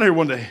get me out of here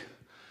one day.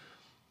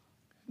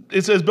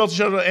 It says,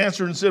 Belteshazzar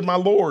answered and said, my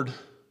Lord,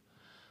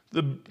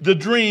 the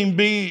dream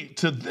be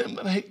to them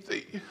that hate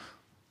thee. He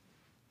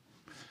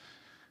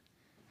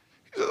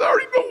says, I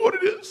already know what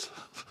it is.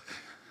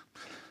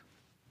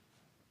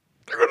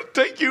 They're going to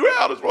take you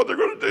out is what they're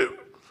going to do.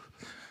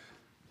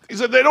 He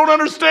said, they don't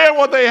understand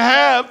what they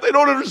have. They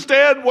don't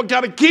understand what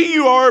kind of king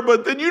you are,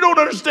 but then you don't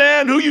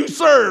understand who you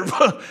serve.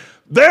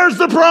 There's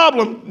the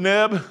problem,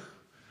 Neb.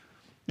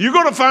 You're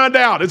going to find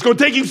out. It's going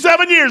to take you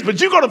 7 years, but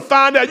you're going to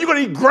find out. You're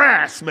going to eat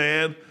grass,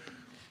 man.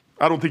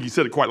 I don't think he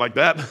said it quite like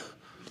that.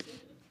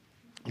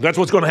 That's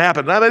what's going to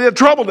happen. Now, they had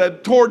trouble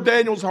that tore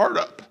Daniel's heart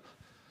up.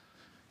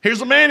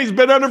 Here's a man he's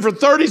been under for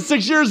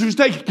 36 years who's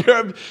taken care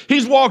of.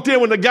 He's walked in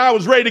when the guy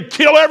was ready to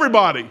kill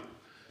everybody.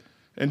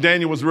 And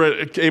Daniel was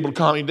able to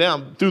calm him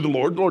down through the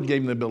Lord. The Lord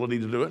gave him the ability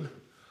to do it.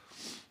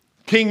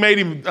 King made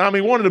him,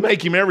 wanted to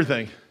make him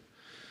everything.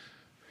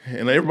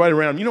 And everybody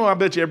around him, I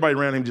bet you everybody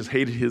around him just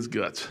hated his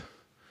guts.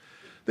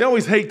 They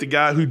always hate the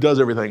guy who does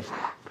everything.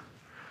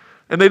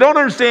 And they don't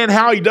understand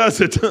how he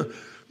does it.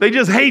 They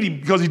just hate him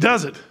because he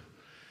does it.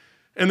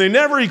 And they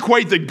never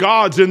equate the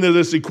gods into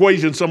this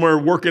equation somewhere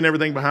working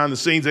everything behind the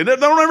scenes. They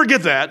don't ever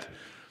get that.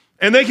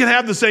 And they can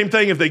have the same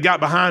thing if they got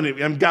behind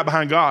him and got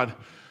behind God.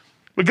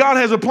 But God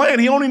has a plan.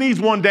 He only needs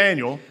one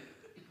Daniel.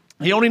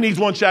 He only needs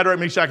one Shadrach,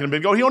 Meshach, and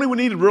Abednego. He only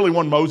needed really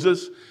one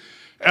Moses.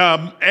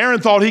 Aaron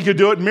thought he could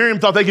do it. Miriam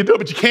thought they could do it,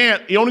 but you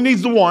can't. He only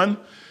needs the one.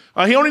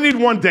 He only needed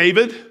one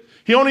David.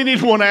 He only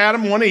needed one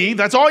Adam, one Eve.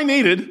 That's all he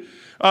needed.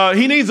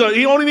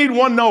 He only needed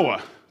one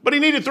Noah. But he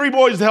needed 3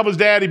 boys to help his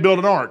daddy build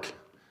an ark.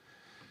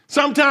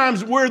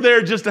 Sometimes we're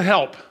there just to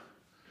help.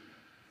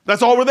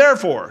 That's all we're there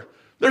for.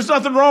 There's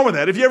nothing wrong with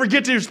that. If you ever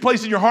get to this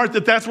place in your heart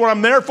that that's what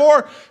I'm there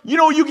for,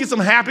 you get some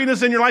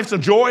happiness in your life,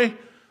 some joy.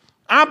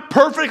 I'm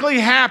perfectly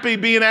happy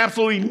being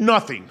absolutely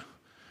nothing.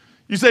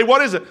 You say,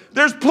 what is it?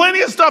 There's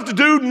plenty of stuff to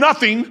do,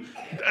 nothing.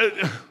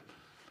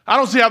 I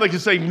don't see how they can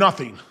say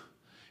nothing.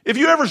 If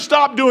you ever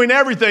stop doing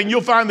everything, you'll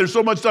find there's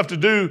so much stuff to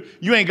do,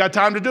 you ain't got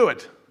time to do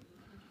it.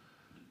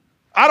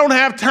 I don't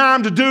have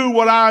time to do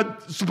what I'm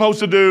supposed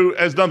to do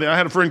as nothing. I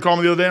had a friend call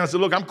me the other day and I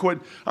said, look, I'm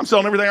quitting. I'm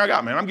selling everything I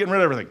got, man. I'm getting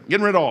rid of everything,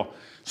 getting rid of all.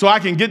 So I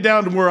can get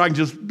down to where I can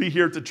just be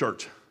here at the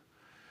church.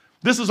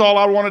 This is all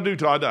I want to do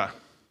till I die.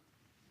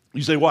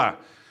 You say, why?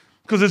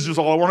 Because this is just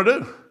all I want to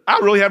do. I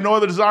really have no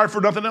other desire for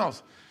nothing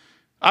else.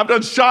 I've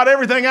done shot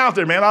everything out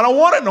there, man. I don't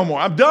want it no more.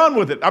 I'm done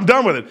with it. I'm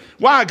done with it.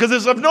 Why? Because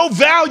it's of no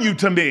value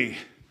to me.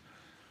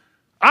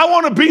 I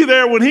want to be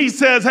there when he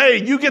says,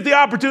 hey, you get the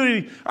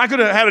opportunity. I could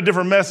have had a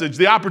different message.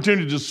 The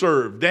opportunity to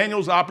serve.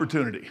 Daniel's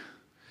opportunity.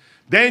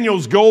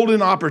 Daniel's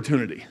golden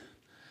opportunity.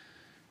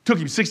 Took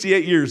him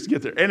 68 years to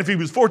get there. And if he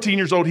was 14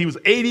 years old, he was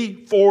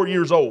 84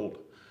 years old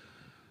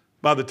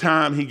by the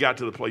time he got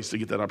to the place to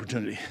get that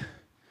opportunity.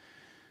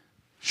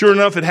 Sure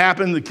enough, it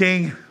happened. The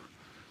king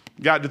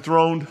got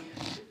dethroned.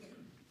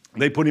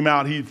 They put him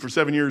out. For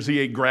 7 years, he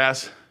ate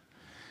grass.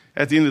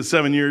 At the end of the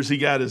 7 years, he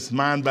got his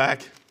mind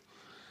back.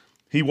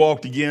 He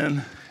walked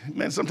again.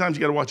 Man, sometimes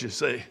you got to watch what you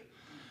say.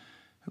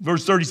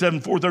 Verse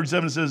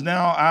 437 says,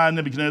 now I,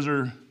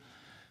 Nebuchadnezzar,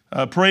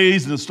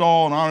 praised and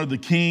installed and honored the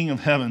King of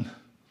heaven,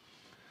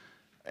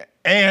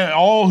 and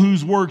all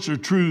whose works are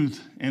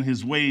truth and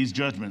his ways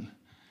judgment.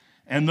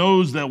 And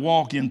those that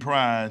walk in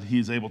pride, he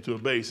is able to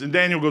abase. And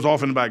Daniel goes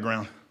off in the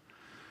background.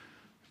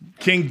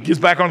 King gets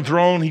back on the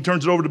throne. He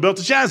turns it over to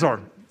Belteshazzar,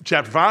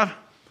 chapter 5.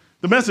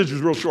 The message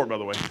is real short, by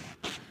the way.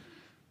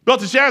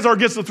 Belteshazzar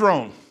gets the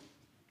throne.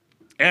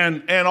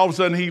 And all of a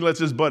sudden, he lets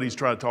his buddies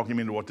try to talk him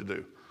into what to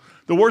do.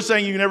 The worst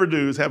thing you can ever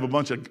do is have a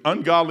bunch of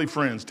ungodly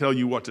friends tell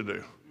you what to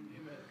do.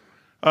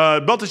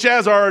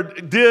 Belteshazzar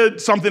did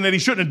something that he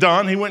shouldn't have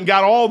done. He went and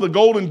got all the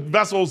golden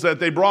vessels that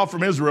they brought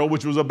from Israel,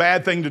 which was a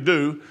bad thing to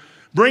do.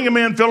 Bring them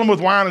in, fill them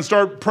with wine, and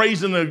start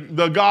praising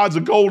the gods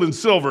of gold and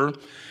silver.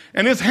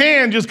 And his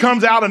hand just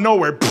comes out of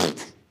nowhere.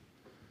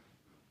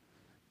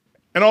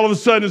 And all of a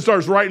sudden, it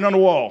starts writing on the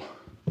wall.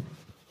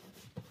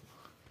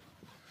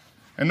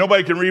 And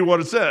nobody can read what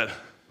it said.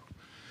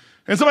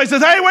 And somebody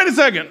says, hey, wait a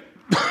second.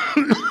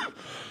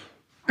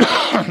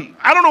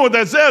 I don't know what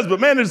that says, but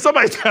man,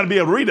 somebody's got to be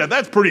able to read that.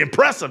 That's pretty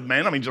impressive,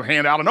 man. I mean, just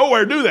hand out of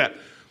nowhere do that.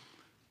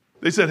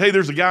 They said, hey,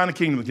 there's a guy in the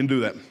kingdom that can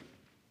do that.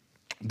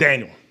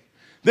 Daniel.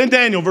 Then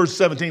Daniel, verse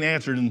 17,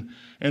 answered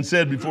and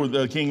said before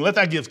the king, let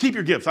thy gifts, keep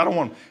your gifts. I don't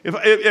want them.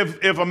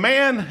 If a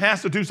man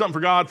has to do something for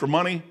God for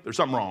money, there's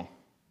something wrong.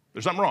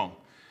 There's something wrong.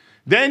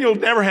 Daniel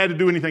never had to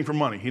do anything for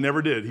money. He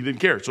never did. He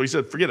didn't care. So he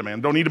said, forget it,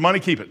 man. Don't need the money,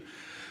 keep it.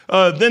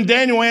 Then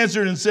Daniel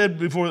answered and said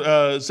before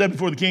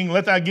the king,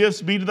 let thy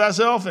gifts be to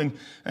thyself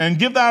and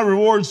give thy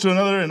rewards to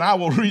another, and I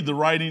will read the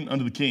writing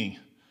unto the king.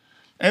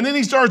 And then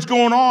he starts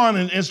going on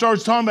and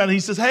starts talking about it.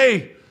 He says,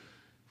 hey,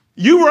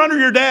 you were under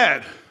your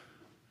dad,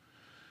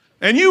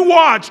 and you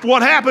watched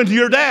what happened to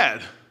your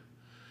dad.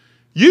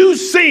 You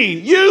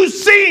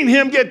seen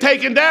him get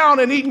taken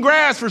down and eating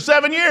grass for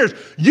 7 years.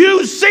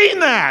 You seen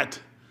that.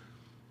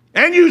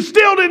 And you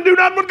still didn't do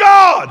nothing with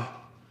God.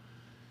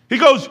 He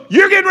goes,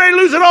 you're getting ready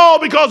to lose it all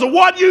because of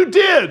what you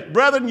did.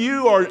 Brethren,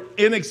 you are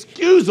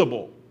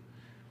inexcusable.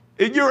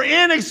 You're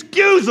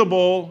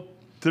inexcusable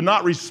to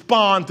not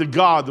respond to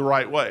God the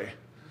right way.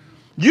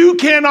 You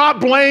cannot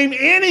blame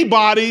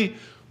anybody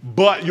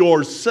but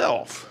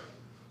yourself.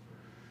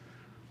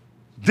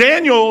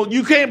 Daniel,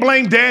 you can't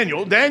blame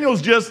Daniel.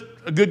 Daniel's just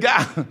a good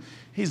guy.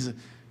 He's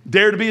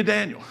dared to be a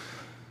Daniel.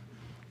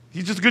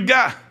 He's just a good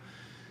guy.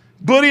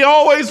 But he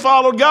always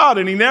followed God,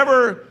 and he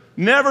never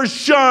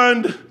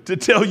shunned to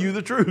tell you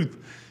the truth.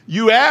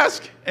 You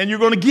ask, and you're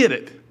going to get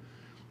it.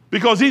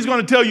 Because he's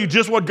going to tell you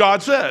just what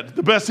God said,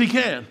 the best he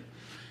can.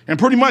 And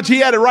pretty much he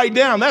had it right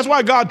down. That's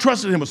why God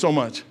trusted him so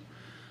much.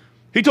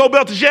 He told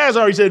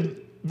Belteshazzar, he said,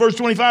 verse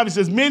 25, he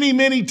says, many,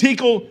 many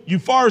tekel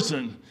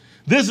upharsin.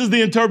 This is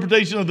the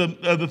interpretation of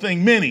the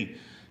thing, many.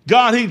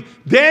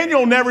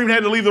 Daniel never even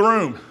had to leave the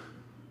room.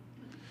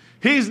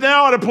 He's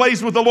now at a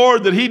place with the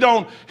Lord that he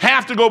don't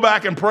have to go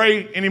back and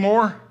pray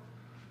anymore.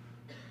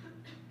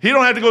 He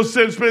don't have to go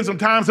spend some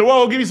time, say, well,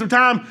 I'll give you some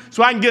time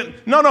so I can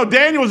get. No,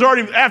 Daniel was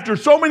already, after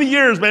so many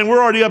years, man,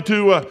 we're already up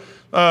to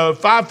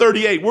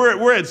 538.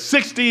 We're at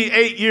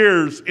 68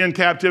 years in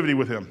captivity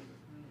with him.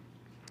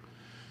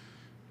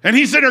 And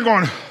he's sitting there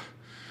going,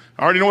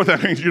 I already know what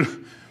that means.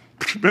 You've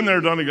been there,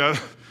 done it, guys.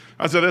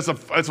 I said, that's a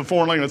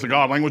foreign language. That's a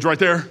God language right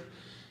there.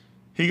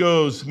 He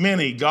goes,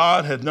 many,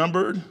 God hath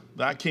numbered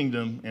thy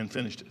kingdom and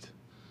finished it.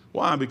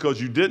 Why? Because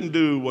you didn't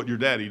do what your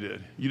daddy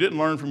did. You didn't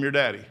learn from your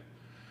daddy.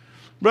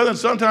 Brethren,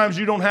 sometimes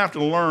you don't have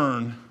to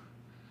learn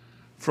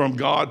from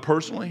God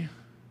personally.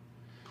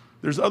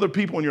 There's other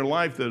people in your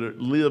life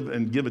that live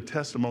and give a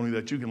testimony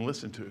that you can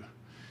listen to.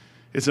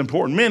 It's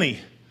important.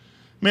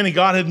 Many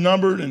God had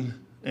numbered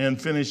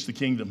and finished the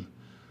kingdom.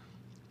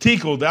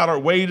 Tekel, thou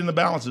art weighed in the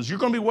balances. You're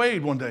going to be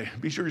weighed one day.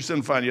 Be sure your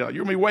sin find you out.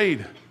 You're going to be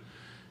weighed.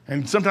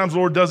 And sometimes the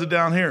Lord does it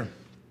down here.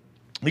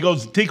 He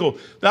goes, Tekel,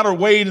 thou art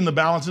weighed in the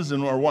balances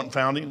and are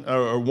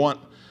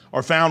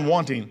found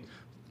wanting.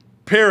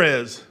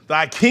 Perez,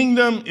 thy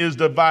kingdom is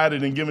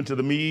divided and given to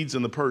the Medes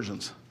and the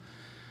Persians.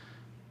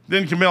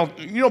 Then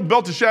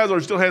Belteshazzar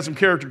still has some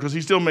character because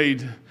he still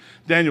made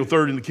Daniel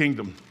third in the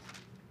kingdom.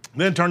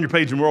 Then turn your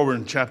page and we're over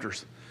in chapter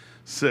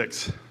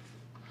 6.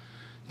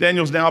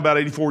 Daniel's now about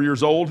 84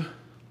 years old.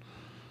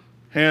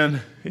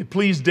 And it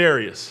pleased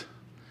Darius.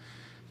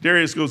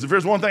 Darius goes, if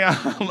there's one thing I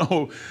don't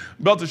know,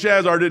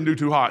 Belteshazzar didn't do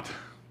too hot.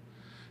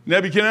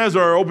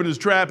 Nebuchadnezzar opened his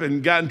trap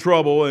and got in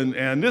trouble.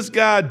 And this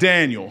guy,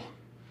 Daniel,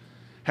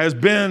 has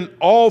been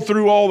all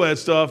through all that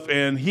stuff.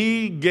 And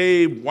he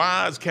gave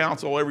wise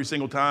counsel every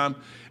single time.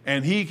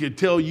 And he could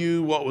tell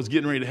you what was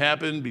getting ready to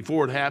happen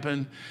before it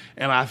happened.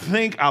 And I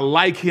think I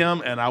like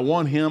him and I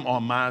want him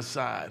on my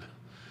side.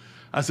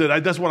 I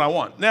said, that's what I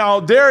want. Now,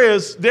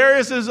 Darius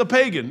is a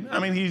pagan. I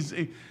mean,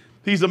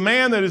 he's a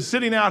man that is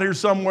sitting out here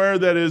somewhere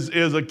that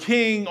is a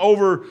king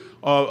over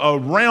a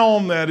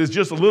realm that is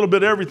just a little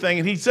bit of everything.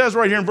 And he says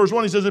right here in verse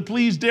 1, he says, it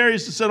pleased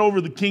Darius to set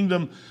over the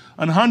kingdom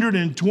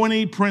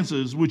 120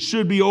 princes, which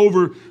should be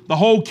over the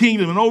whole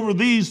kingdom, and over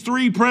these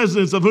 3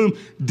 presidents, of whom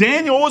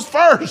Daniel was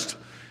first.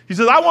 He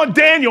says, I want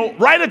Daniel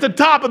right at the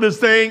top of this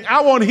thing.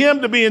 I want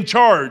him to be in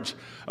charge.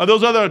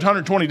 Those other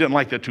 120 didn't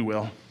like that too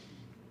well.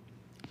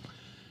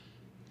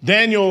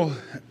 Daniel,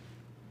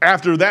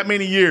 after that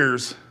many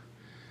years,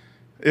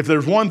 if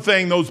there's one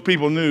thing those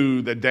people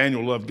knew, that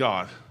Daniel loved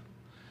God.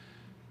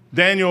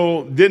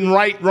 Daniel didn't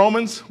write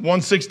Romans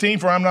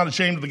 1:16, for I'm not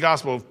ashamed of the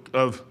gospel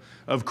of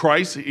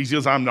Christ. He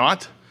says, I'm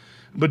not.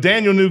 But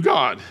Daniel knew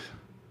God,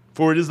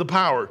 for it is the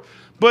power.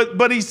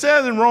 But he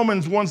says in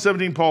Romans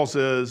 1:17, Paul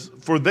says,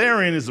 for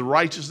therein is the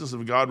righteousness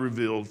of God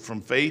revealed from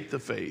faith to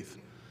faith.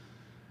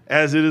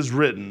 As it is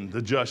written,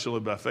 the just shall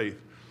live by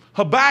faith.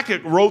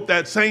 Habakkuk wrote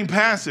that same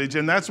passage,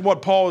 and that's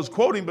what Paul is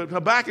quoting, but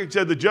Habakkuk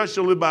said the just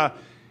shall live by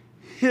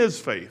his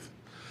faith.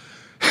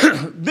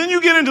 Then you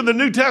get into the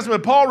New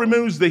Testament, Paul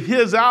removes the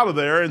his out of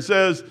there and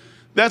says,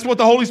 that's what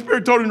the Holy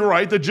Spirit told him to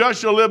write, the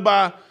just shall live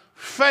by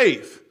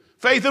faith.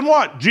 Faith in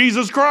what?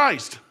 Jesus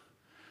Christ.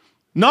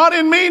 Not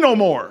in me no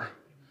more.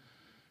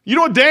 You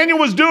know what Daniel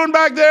was doing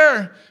back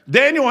there?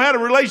 Daniel had a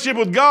relationship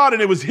with God,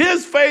 and it was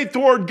his faith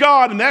toward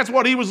God, and that's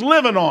what he was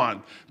living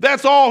on.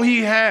 That's all he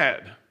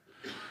had.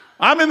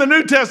 I'm in the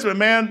New Testament,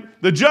 man.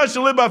 The just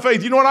shall live by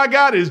faith. You know what I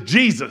got is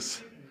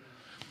Jesus.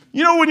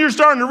 You know, when you're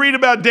starting to read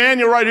about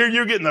Daniel right here,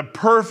 you're getting the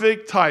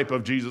perfect type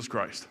of Jesus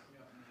Christ.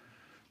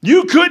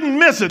 You couldn't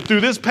miss it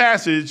through this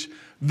passage.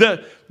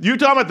 You're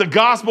talking about the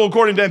gospel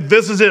according to Daniel.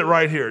 This is it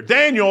right here.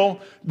 Daniel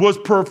was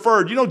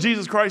preferred. You know,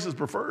 Jesus Christ is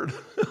preferred.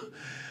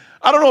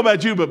 I don't know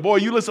about you, but boy,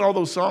 you listen to all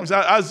those songs.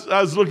 I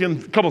was looking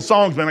at a couple of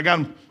songs, man. I got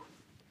them.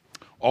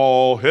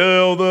 All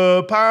hail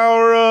the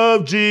power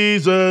of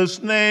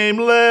Jesus' name,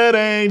 let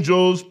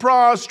angels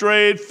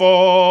prostrate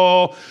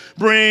fall.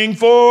 Bring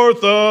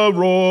forth a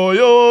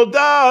royal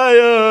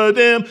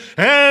diadem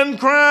and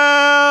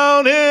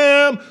crown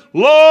him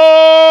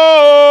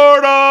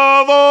Lord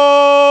of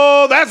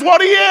all. That's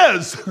what he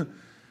is.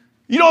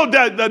 You know,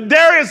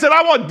 Darius said,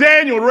 I want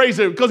Daniel to raise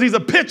it because he's a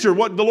picture.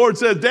 What the Lord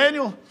says,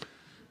 Daniel,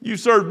 you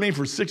served me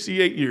for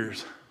 68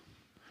 years.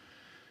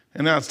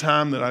 And now it's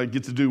time that I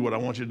get to do what I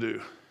want you to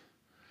do.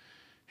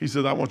 He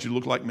said, I want you to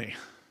look like me.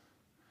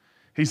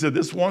 He said,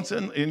 this once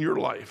in your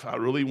life, I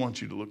really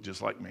want you to look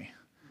just like me.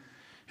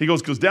 He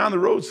goes, because down the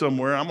road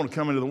somewhere, I'm going to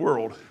come into the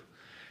world.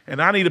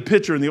 And I need a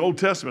picture in the Old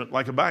Testament,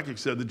 like Habakkuk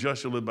said, the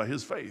just shall live by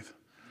his faith.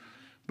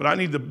 But I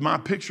need my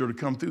picture to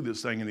come through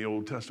this thing in the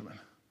Old Testament.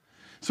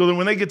 So that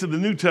when they get to the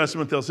New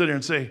Testament, they'll sit here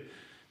and say,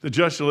 the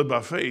just shall live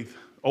by faith,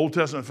 Old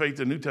Testament faith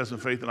and New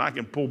Testament faith, and I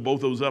can pull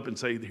both those up and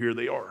say, here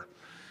they are.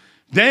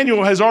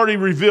 Daniel has already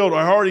revealed, or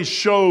already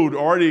showed,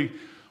 already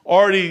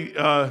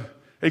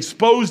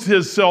exposed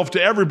himself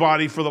to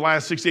everybody for the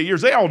last 68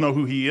 years. They all know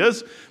who he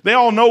is. They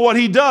all know what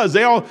he does.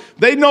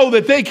 They know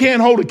that they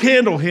can't hold a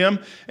candle to him,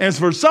 and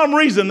for some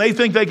reason they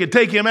think they could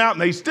take him out,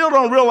 and they still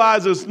don't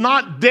realize it's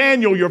not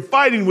Daniel you're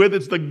fighting with,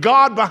 it's the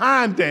God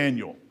behind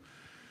Daniel.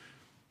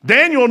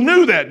 Daniel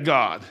knew that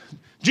God.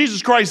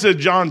 Jesus Christ said,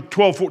 John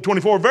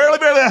 12:24, verily,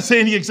 verily, I say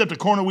unto you, except a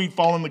corn of wheat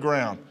fall in the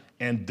ground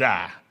and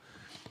die,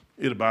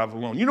 it abideth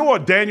alone. You know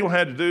what Daniel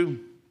had to do?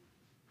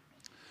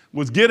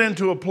 Was get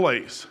into a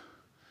place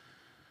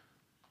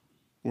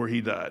where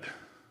he died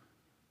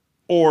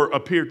or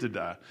appeared to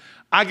die.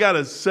 I got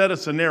to set a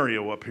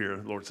scenario up here.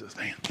 The Lord says,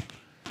 man,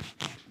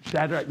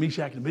 Shadrach,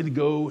 Meshach, and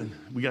Abednego, and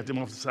we got them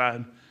off the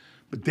side.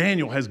 But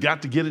Daniel has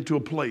got to get into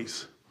a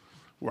place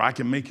where I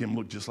can make him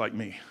look just like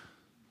me.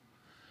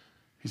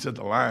 He said,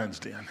 the lion's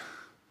den.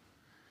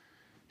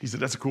 He said,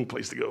 that's a cool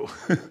place to go.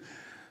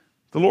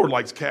 The Lord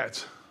likes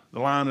cats. The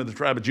Lion of the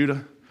tribe of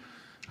Judah.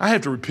 I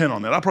have to repent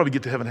on that. I'll probably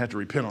get to heaven and have to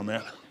repent on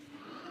that.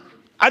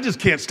 I just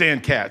can't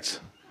stand cats.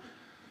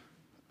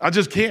 I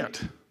just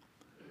can't.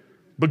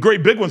 But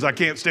great big ones, I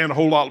can't stand a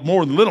whole lot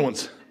more than little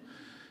ones.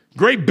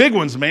 Great big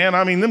ones, man.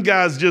 I mean, them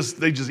guys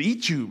they just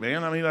eat you,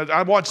 man. I mean,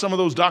 I watched some of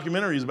those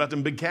documentaries about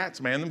them big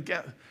cats, man.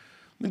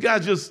 Them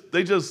guys just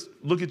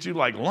look at you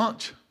like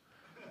lunch.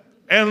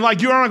 And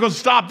like, you aren't going to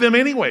stop them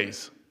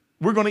anyways.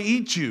 We're going to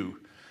eat you.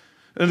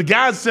 And the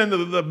guys send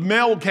the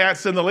male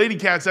cats send the lady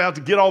cats out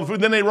to get all the food.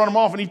 Then they run them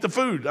off and eat the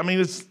food. I mean,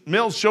 it's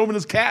male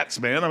chauvinist cats,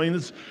 man. I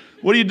mean,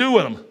 what do you do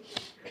with them?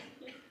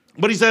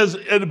 But he says,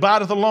 it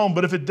abideth alone,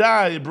 but if it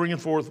die, it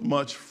bringeth forth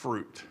much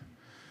fruit.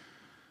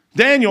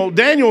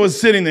 Daniel is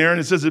sitting there, and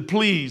it says it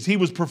pleased. He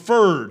was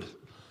preferred.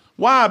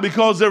 Why?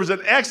 Because there was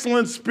an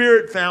excellent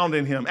spirit found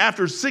in him.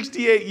 After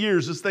 68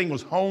 years, this thing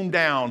was honed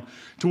down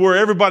to where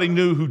everybody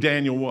knew who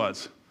Daniel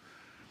was.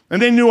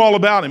 And they knew all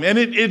about him. And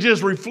it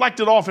just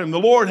reflected off him. The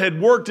Lord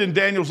had worked in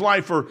Daniel's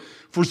life for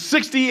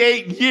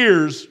 68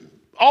 years,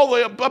 all the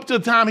way up to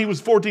the time he was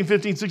 14,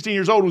 15, 16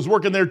 years old, was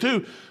working there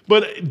too.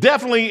 But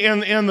definitely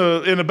in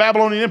the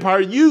Babylonian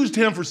Empire, used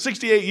him for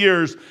 68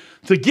 years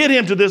to get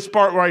him to this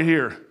part right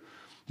here.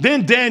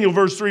 Then Daniel,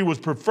 verse 3, was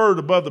preferred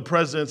above the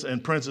presidents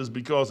and princes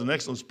because an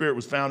excellent spirit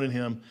was found in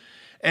him.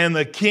 And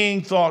the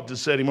king thought to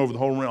set him over the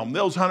whole realm.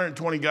 Those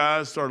 120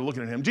 guys started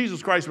looking at him.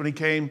 Jesus Christ, when he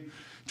came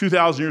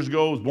 2,000 years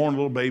ago, was born a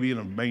little baby in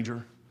a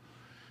manger.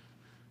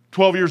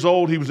 12 years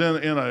old, he was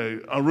in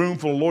a room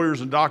full of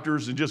lawyers and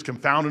doctors and just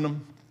confounding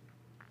them.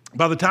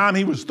 By the time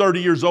he was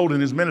 30 years old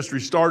and his ministry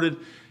started,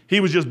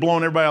 he was just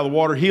blowing everybody out of the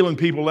water, healing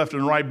people left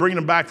and right, bringing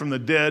them back from the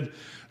dead,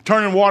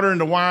 turning water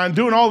into wine,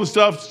 doing all the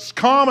stuff,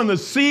 calming the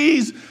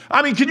seas.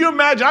 I mean, can you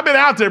imagine? I've been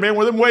out there, man,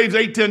 where them waves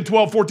 8, 10,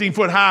 12, 14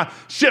 foot high,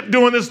 ship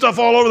doing this stuff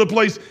all over the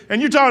place,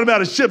 and you're talking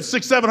about a ship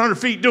 600, 700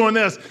 feet doing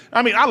this.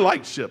 I mean, I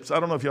like ships. I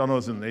don't know if y'all know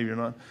it's in the Navy or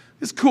not.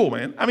 It's cool,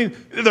 man. I mean,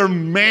 they're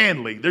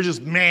manly. They're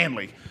just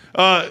manly.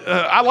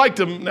 I liked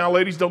them. Now,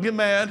 ladies, don't get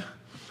mad.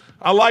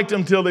 I liked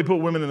them until they put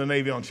women in the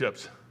Navy on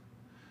ships.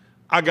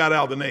 I got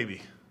out of the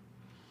Navy.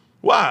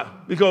 Why?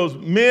 Because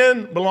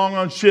men belong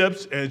on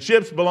ships, and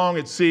ships belong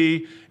at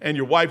sea, and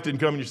your wife didn't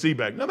come in your sea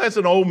bag. Now, that's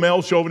an old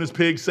male chauvinist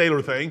pig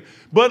sailor thing,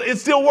 but it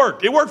still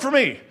worked. It worked for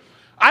me.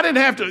 I didn't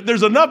have to.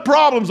 There's enough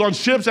problems on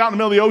ships out in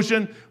the middle of the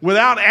ocean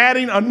without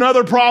adding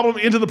another problem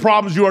into the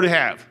problems you already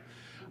have.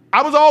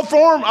 I was all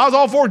for them. I was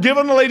all for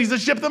giving the ladies a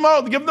ship, give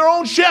them their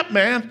own ship,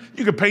 man.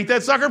 You can paint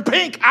that sucker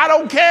pink. I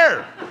don't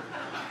care.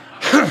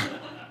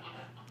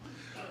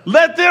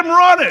 Let them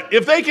run it.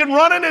 If they can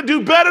run it and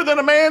do better than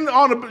a man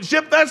on a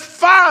ship, that's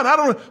fine.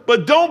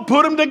 But don't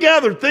put them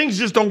together. Things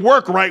just don't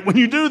work right when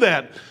you do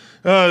that,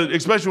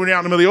 especially when you're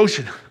out in the middle of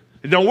the ocean.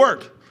 It don't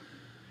work.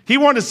 He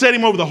wanted to set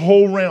him over the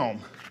whole realm.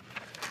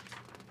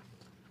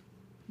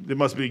 It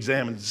must be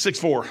examined.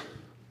 6:4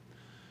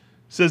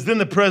 says, then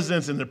the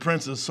presidents and the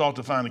princes sought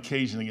to find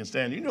occasion against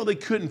Daniel. You know, they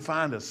couldn't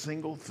find a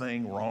single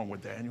thing wrong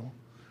with Daniel.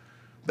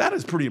 That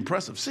is pretty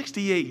impressive.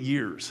 68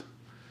 years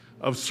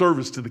of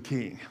service to the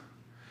king.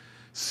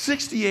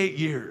 68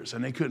 years,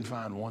 and they couldn't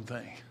find one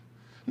thing.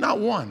 Not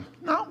one.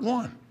 Not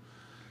one.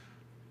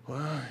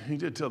 Well, he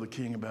did tell the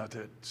king about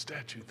that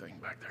statue thing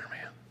back there,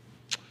 man.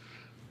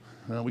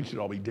 Well, we should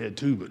all be dead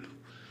too, but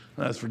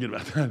let's forget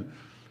about that.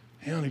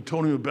 Yeah, and he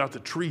told him about the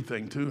tree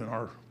thing too, and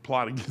our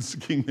plot against the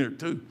king there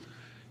too.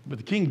 But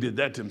the king did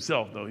that to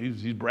himself, though.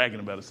 He's bragging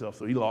about himself,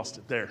 so he lost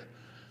it there.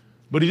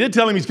 But he did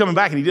tell him he's coming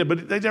back, and he did.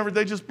 But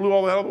they just blew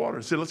all that out of the water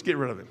and said, let's get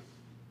rid of him.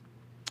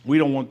 We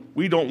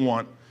don't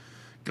want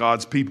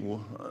God's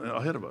people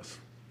ahead of us.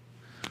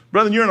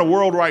 Brethren, you're in a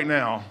world right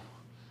now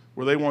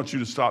where they want you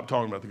to stop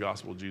talking about the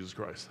gospel of Jesus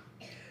Christ.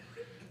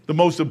 The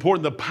most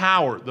important, the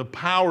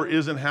power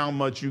isn't how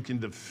much you can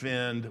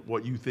defend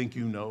what you think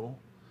you know.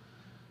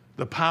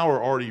 The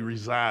power already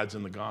resides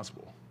in the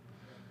gospel.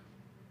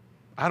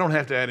 I don't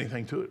have to add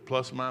anything to it,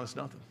 plus, minus,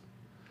 nothing.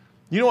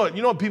 You know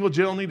what people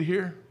generally need to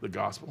hear? The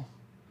gospel.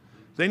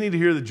 They need to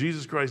hear that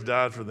Jesus Christ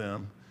died for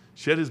them,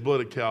 shed his blood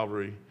at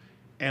Calvary,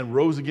 and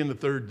rose again the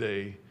third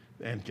day,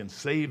 and can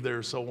save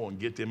their soul and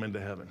get them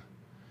into heaven.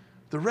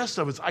 The rest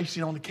of it's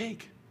icing on the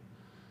cake.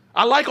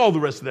 I like all the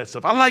rest of that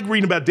stuff. I like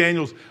reading about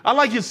Daniel's. I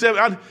like his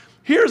seven.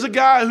 Here's a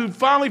guy who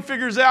finally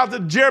figures out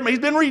that Jeremiah, he's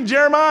been reading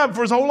Jeremiah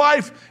for his whole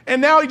life,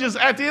 and now he just,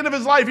 at the end of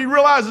his life, he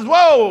realizes,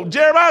 whoa,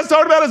 Jeremiah's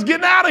talking about us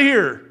getting out of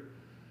here.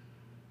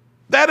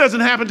 That doesn't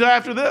happen until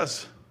after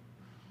this.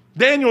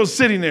 Daniel is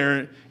sitting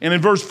there, and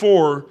in verse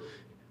 4,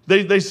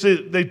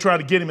 they try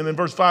to get him, and in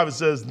verse 5 it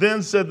says,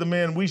 then said the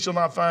men, we shall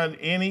not find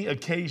any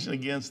occasion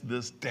against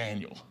this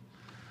Daniel,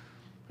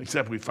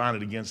 except we find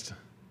it against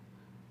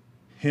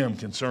him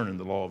concerning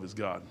the law of his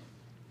God.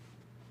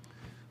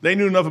 They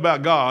knew enough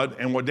about God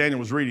and what Daniel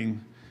was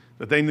reading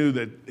that they knew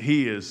that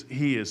he is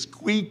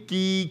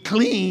squeaky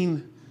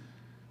clean.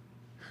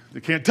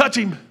 They can't touch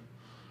him.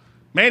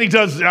 Man, he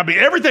does,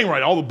 everything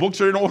right. All the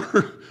books are in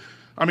order.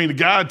 The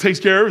guy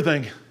takes care of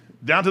everything,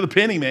 down to the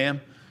penny,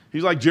 man.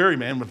 He's like Jerry,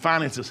 man, with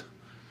finances.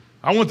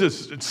 I want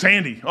this. It's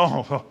Sandy.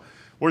 Oh,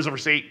 where's the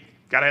receipt?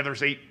 Got to have the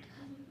receipt.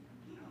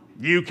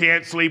 You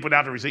can't sleep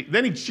without the receipt.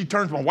 Then she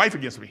turns my wife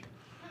against me.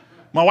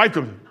 My wife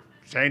comes,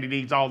 Sandy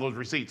needs all those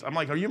receipts. I'm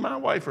like, are you my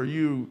wife? Are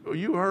you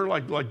her,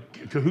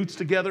 like cahoots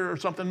together or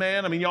something,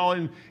 man? Y'all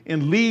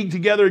in league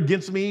together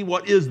against me?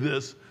 What is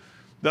this?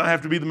 Then I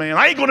have to be the man.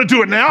 I ain't going to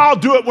do it now. I'll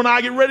do it when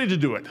I get ready to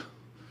do it.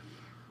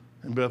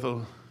 And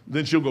Bethel,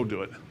 then she'll go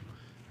do it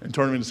and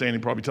turn him into Sandy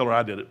and probably tell her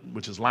I did it,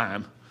 which is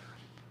lying.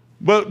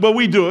 But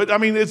we do it.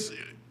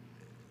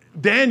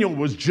 Daniel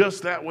was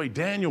just that way.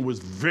 Daniel was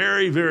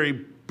very, very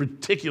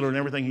particular in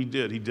everything he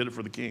did. He did it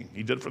for the king.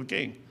 He did it for the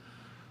king.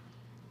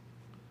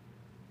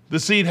 The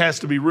seed has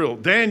to be real.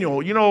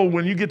 Daniel,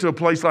 when you get to a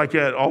place like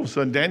that, all of a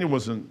sudden, Daniel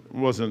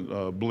wasn't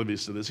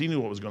oblivious to this. He knew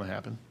what was going to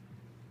happen.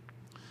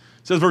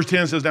 It says, verse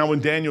 10 says, now when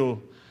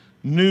Daniel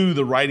knew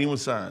the writing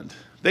was signed,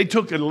 they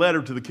took a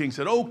letter to the king,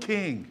 said, "Oh,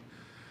 king."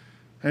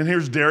 And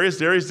here's Darius.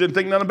 Darius didn't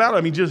think nothing about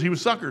it. He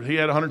was suckered. He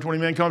had 120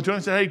 men come to him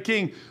and say, "Hey,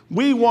 king,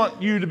 we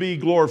want you to be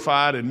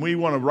glorified, and we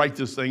want to write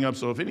this thing up.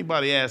 So if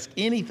anybody asks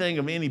anything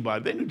of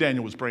anybody," they knew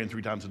Daniel was praying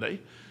 3 times a day.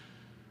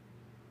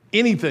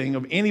 "Anything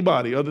of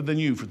anybody other than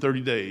you for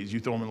 30 days, you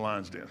throw them in the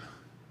lion's den."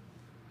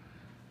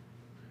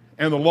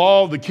 And the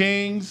law of the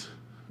kings,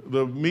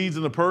 the Medes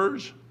and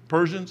the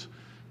Persians,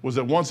 was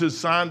that once it's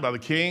signed by the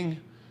king,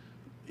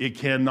 it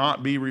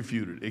cannot be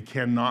refuted. It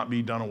cannot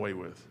be done away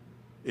with.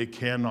 It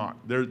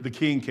cannot. The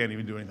king can't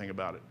even do anything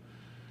about it.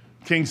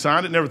 King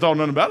signed it, never thought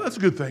nothing about it. That's a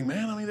good thing,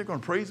 man. They're going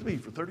to praise me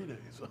for 30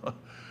 days.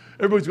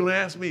 Everybody's going to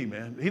ask me,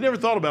 man. He never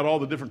thought about all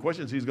the different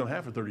questions he's going to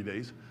have for 30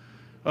 days.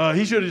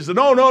 He should have just said,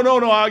 no,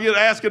 I'll get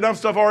asked enough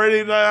stuff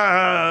already.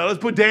 Let's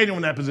put Daniel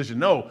in that position.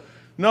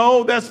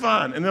 No, that's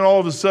fine. And then all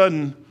of a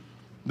sudden,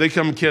 they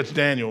come and catch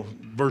Daniel.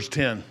 Verse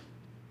 10.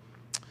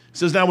 It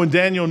says, now when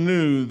Daniel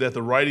knew that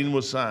the writing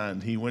was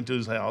signed, he went to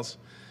his house,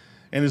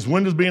 and his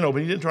windows being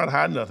open, he didn't try to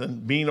hide nothing,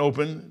 being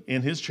open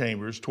in his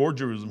chambers toward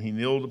Jerusalem, he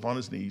kneeled upon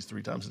his knees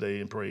 3 times a day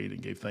and prayed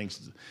and gave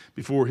thanks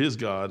before his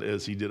God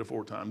as he did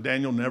aforetime.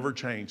 Daniel never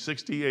changed.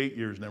 68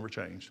 years never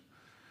changed.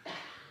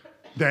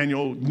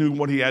 Daniel knew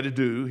what he had to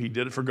do. He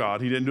did it for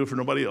God. He didn't do it for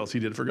nobody else. He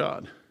did it for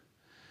God.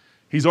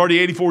 He's already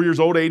 84 years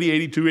old, 80,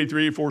 82,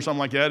 83, 84, something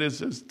like that.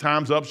 His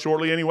time's up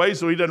shortly anyway,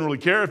 so he doesn't really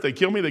care. If they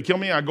kill me, they kill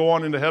me. I go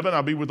on into heaven.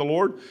 I'll be with the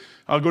Lord.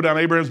 I'll go down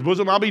Abraham's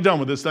bosom. I'll be done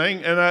with this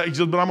thing. And he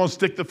says, but I'm going to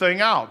stick the thing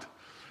out.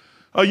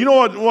 You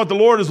know what the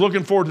Lord is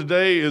looking for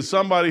today is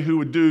somebody who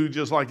would do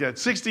just like that.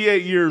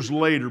 68 years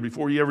later,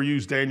 before he ever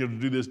used Daniel to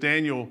do this,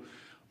 Daniel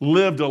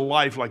lived a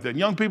life like that.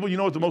 Young people, you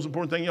know what the most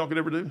important thing y'all could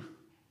ever do?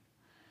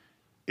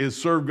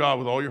 Is serve God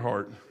with all your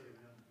heart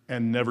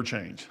and never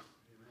change.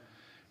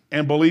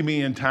 And believe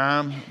me, in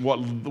time,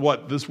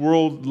 what this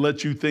world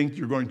lets you think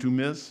you're going to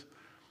miss,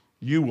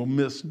 you will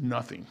miss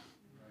nothing.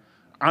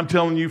 I'm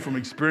telling you from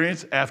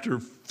experience,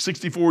 after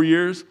 64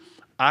 years,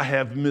 I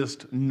have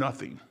missed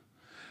nothing.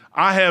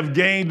 I have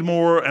gained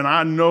more, and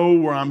I know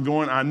where I'm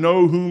going. I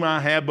know whom I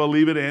have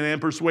believed and am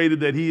persuaded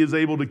that he is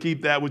able to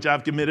keep that which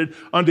I've committed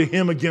unto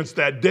him against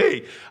that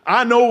day.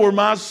 I know where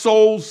my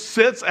soul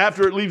sits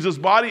after it leaves this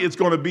body. It's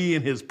going to be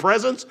in his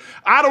presence.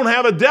 I don't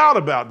have a doubt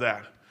about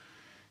that.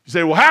 You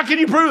say, well, how can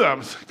you prove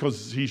that?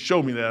 Because he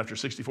showed me that after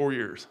 64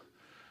 years.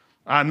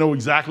 I know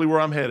exactly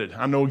where I'm headed.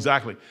 I know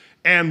exactly.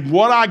 And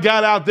what I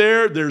got out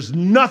there, there's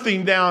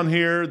nothing down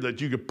here that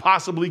you could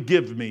possibly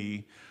give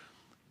me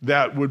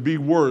that would be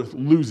worth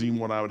losing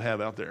what I would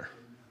have out there.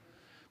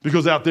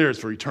 Because out there is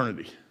for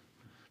eternity.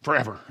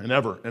 Forever and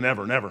ever and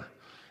ever and ever.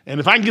 And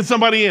if I can get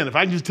somebody in, if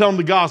I can just tell them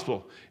the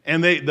gospel,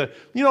 and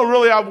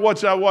really I've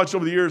watched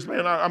over the years,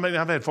 man,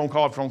 I've had phone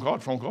call.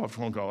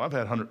 I've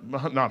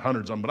had not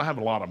hundreds of them, but I have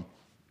a lot of them.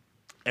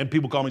 And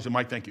people call me and say,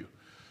 Mike, thank you.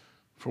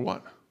 For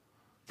what?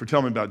 For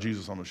telling me about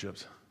Jesus on those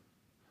ships.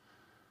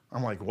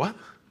 I'm like, what?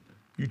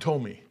 You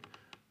told me.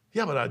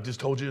 Yeah, but I just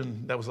told you,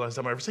 and that was the last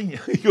time I ever seen you.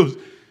 He goes,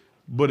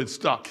 but it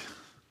stuck.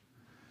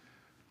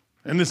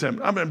 And this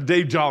happened. I'm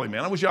Dave Jolly,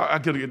 man. I wish I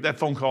could get that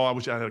phone call. I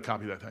wish I had a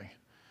copy of that thing.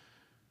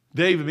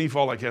 Dave and me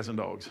fall like cats and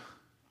dogs.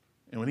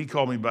 And when he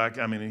called me back,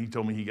 he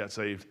told me he got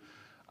saved,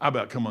 I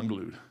about come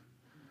unglued.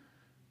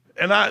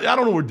 And I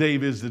don't know where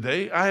Dave is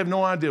today. I have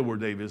no idea where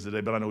Dave is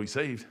today, but I know he's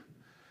saved.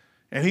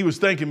 And he was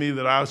thanking me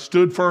that I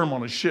stood firm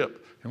on a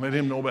ship and let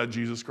him know about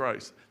Jesus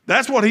Christ.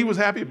 That's what he was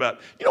happy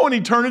about. You know, in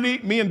eternity,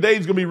 me and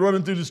Dave's going to be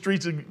running through the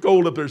streets of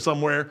gold up there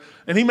somewhere,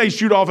 and he may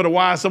shoot off at a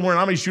Y somewhere, and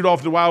I may shoot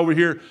off at a Y over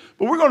here,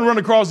 but we're going to run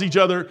across each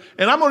other,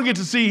 and I'm going to get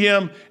to see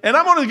him, and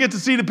I'm going to get to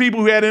see the people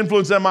who had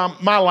influence in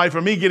my life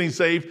or me getting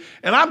saved.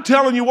 And I'm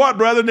telling you what,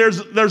 brother,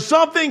 there's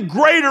something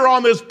greater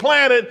on this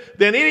planet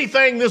than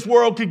anything this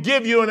world could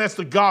give you, and that's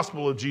the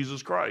gospel of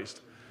Jesus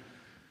Christ.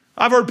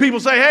 I've heard people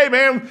say, hey,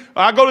 man,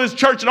 I go to this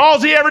church, and all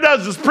he ever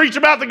does is preach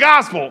about the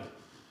gospel.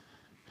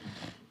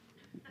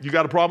 You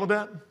got a problem with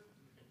that?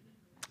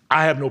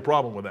 I have no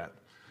problem with that.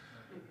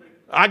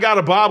 I got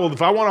a Bible.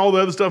 If I want all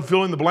the other stuff,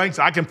 fill in the blanks,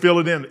 I can fill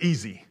it in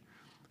easy.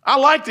 I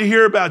like to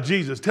hear about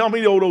Jesus. Tell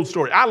me the old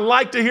story. I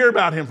like to hear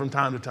about him from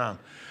time to time.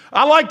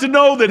 I like to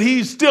know that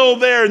he's still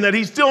there and that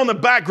he's still in the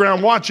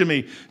background watching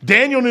me.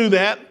 Daniel knew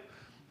that.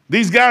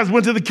 These guys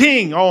went to the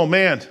king. Oh,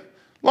 man.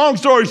 Long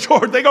story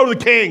short, they go to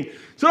the king.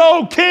 Said,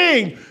 oh,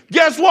 king,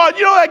 guess what?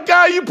 You know that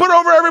guy you put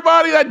over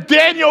everybody, that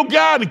Daniel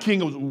guy? And the king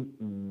goes, ooh.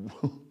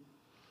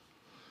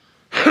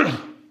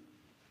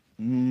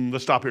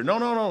 Let's stop here.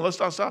 No, let's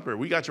not stop here.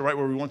 We got you right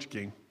where we want you,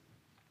 king.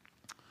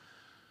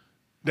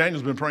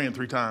 Daniel's been praying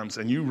 3 times,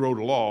 and you wrote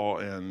a law,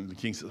 and the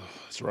king says, oh,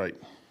 that's right.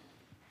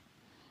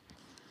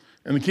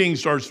 And the king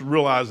starts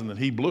realizing that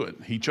he blew it.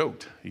 He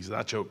choked. He said,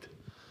 I choked.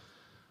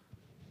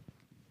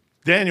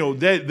 Daniel,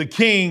 the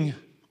king,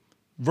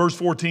 verse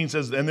 14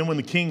 says, and then when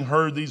the king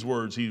heard these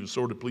words, he was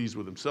sort of pleased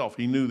with himself.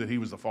 He knew that he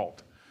was the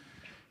fault.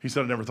 He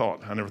said, I never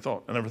thought.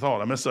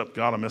 I messed up,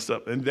 God, I messed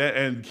up. And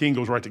the king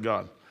goes right to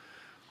God.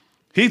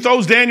 He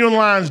throws Daniel in the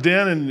lion's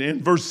den, and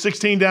in verse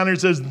 16 down here it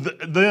says,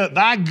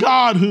 thy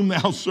God whom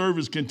thou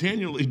servest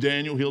continually,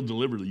 Daniel, he'll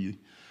deliver you.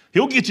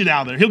 He'll get you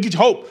down there. He'll get you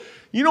hope.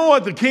 You know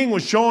what the king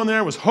was showing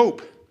there was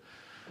hope.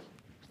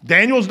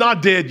 Daniel's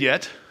not dead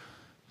yet.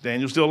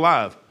 Daniel's still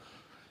alive.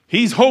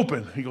 He's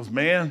hoping. He goes,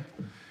 man.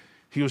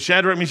 He goes,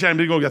 Shadrach, Meshach, and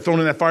Abednego got thrown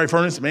in that fiery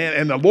furnace, man,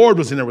 and the Lord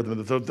was in there with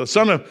him. The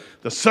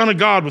Son of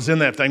God was in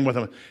that thing with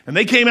him. And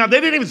they came out. They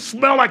didn't even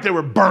smell like they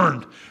were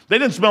burned. They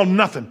didn't smell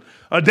nothing.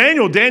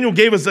 Daniel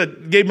gave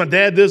my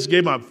dad this,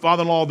 gave my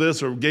father-in-law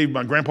this, or gave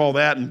my grandpa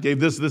that, and gave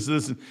this,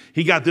 and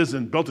he got this,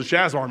 and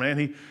Belteshazzar,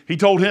 man, he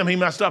told him he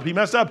messed up,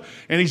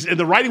 and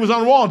the writing was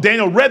on the wall, and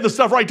Daniel read the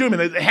stuff right to him,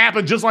 and it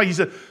happened just like he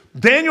said.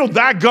 Daniel,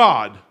 thy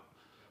God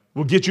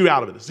will get you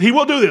out of this. He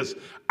will do this.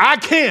 I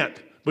can't,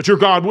 but your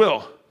God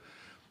will.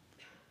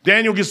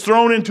 Daniel gets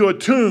thrown into a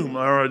tomb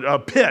or a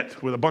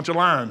pit with a bunch of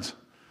lions.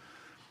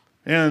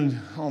 And,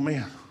 oh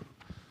man,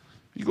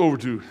 you go over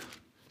to,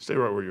 stay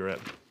right where you're at.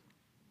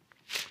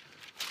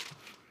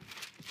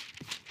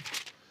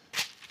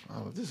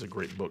 Oh, this is a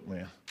great book,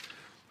 man.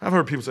 I've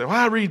heard people say, well,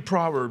 I read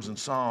Proverbs and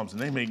Psalms,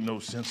 and they make no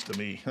sense to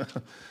me.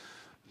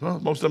 Well,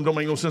 most of them don't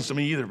make no sense to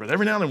me either, but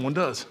every now and then one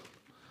does.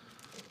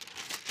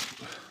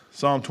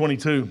 Psalm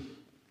 22.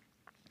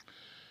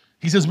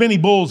 He says, many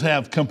bulls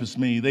have compassed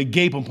me. They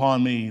gape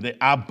upon me.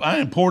 I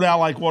am poured out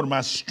like water. My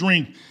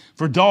strength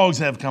for dogs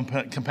have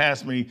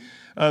compassed me.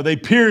 They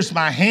pierce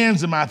my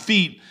hands and my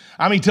feet.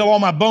 Till all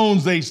my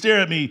bones, they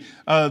stare at me.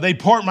 They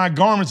part my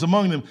garments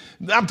among them.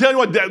 I'm telling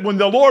you what, when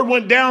the Lord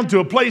went down to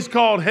a place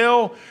called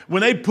hell,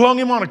 when they hung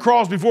him on a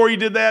cross before he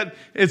did that,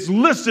 it's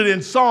listed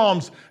in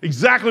Psalms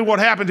exactly what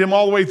happened to him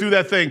all the way through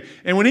that thing.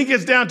 And when he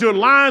gets down to it,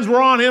 lions were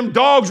on him,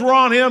 dogs were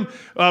on him,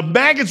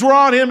 maggots were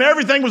on him,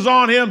 everything was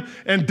on him.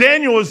 And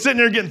Daniel was sitting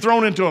there getting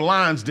thrown into a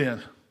lion's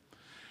den.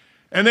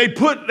 And they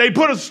put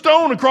a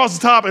stone across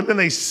the top, and then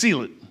they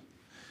seal it.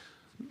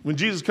 When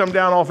Jesus come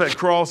down off that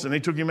cross and they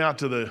took him out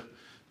to the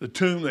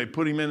tomb, they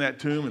put him in that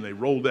tomb and they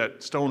rolled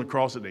that stone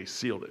across it and they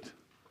sealed it.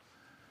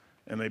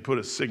 And they put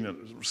a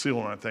seal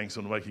on that thing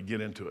so nobody could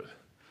get into it.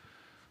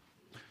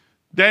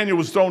 Daniel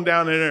was thrown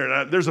down in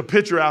there. There's a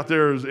picture out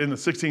there in the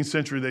 16th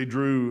century they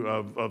drew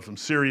of some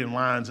Syrian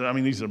lions.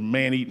 These are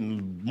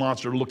man-eating,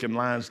 monster-looking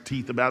lions,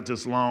 teeth about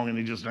this long,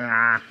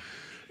 and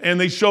and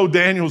they showed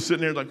Daniel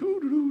sitting there like,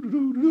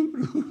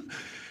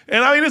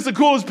 and it's the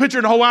coolest picture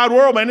in the whole wide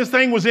world, man. This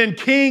thing was in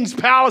king's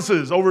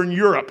palaces over in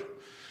Europe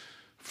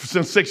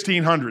since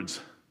 1600s.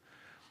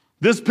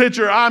 This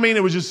picture,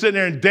 it was just sitting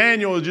there, and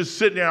Daniel was just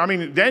sitting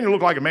there. Daniel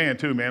looked like a man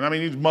too, man.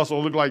 His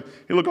muscle looked like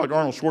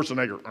Arnold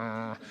Schwarzenegger.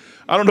 I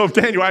don't know if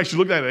Daniel actually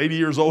looked like 80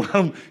 years old.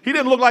 He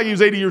didn't look like he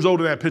was 80 years old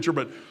in that picture,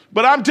 but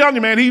I'm telling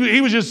you, man,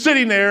 he was just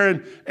sitting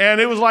there, and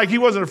it was like he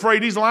wasn't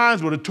afraid. These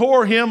lions would have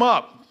tore him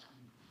up,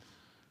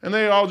 and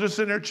they all just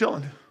sitting there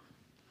chilling.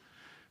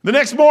 The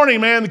next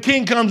morning, man, the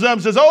king comes up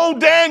and says, oh,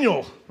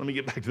 Daniel. Let me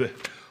get back to that.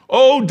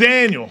 Oh,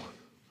 Daniel.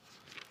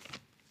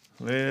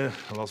 Yeah,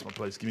 I lost my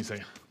place. Give me a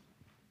second.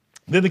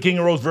 Then the king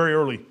arose very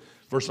early,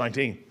 verse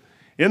 19,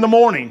 in the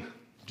morning,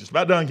 just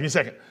about done, give me a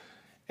second,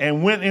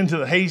 and went into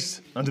the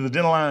haste unto the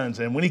den of lions.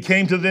 And when he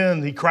came to the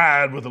den, he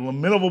cried with a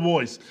lamentable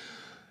voice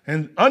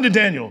and unto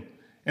Daniel.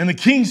 And the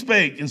king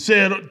spake and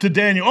said to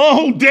Daniel,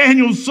 "Oh,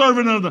 Daniel,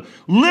 servant of the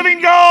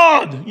living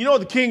God." You know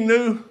what the king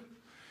knew?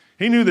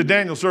 He knew that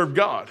Daniel served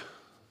God.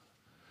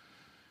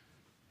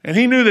 And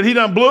he knew that he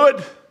done blew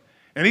it,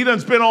 and he done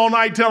spent all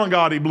night telling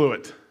God he blew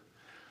it.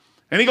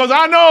 And he goes,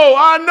 I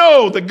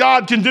know that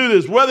God can do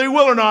this. Whether he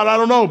will or not, I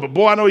don't know. But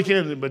boy, I know he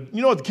can. But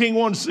you know what the king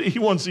wanted to see? He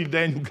wanted to see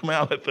Daniel come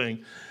out of that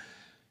thing.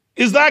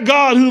 Is that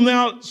God whom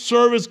thou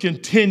servest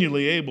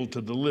continually able to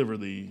deliver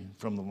thee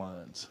from the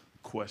lions?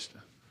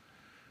 Question.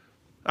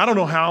 I don't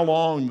know how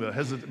long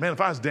man, if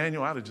I was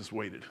Daniel, I'd have just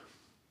waited.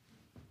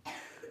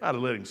 I'd have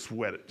let him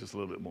sweat it just a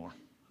little bit more.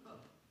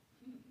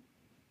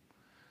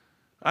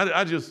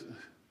 I just,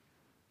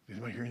 did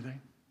anybody hear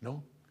anything?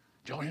 No?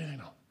 Did y'all hear anything?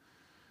 No.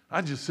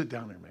 I'd just sit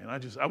down there, man.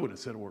 I wouldn't have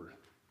said a word.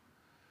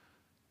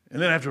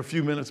 And then after a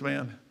few minutes,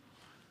 man,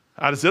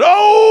 I'd have said,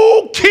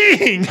 "Oh,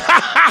 king!"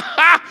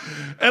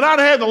 And I'd have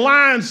had the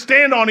lions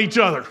stand on each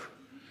other.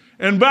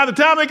 And by the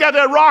time they got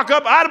that rock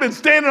up, I'd have been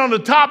standing on the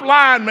top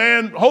lion,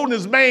 man, holding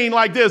his mane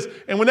like this.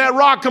 And when that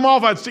rock come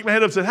off, I'd stick my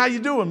head up and say, "How you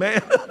doing,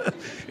 man?"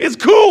 It's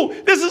cool.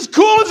 This is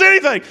cool as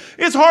anything.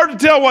 It's hard to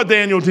tell what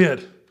Daniel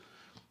did.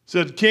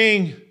 Said,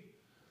 "King,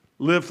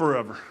 live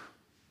forever."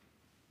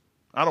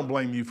 I don't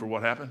blame you for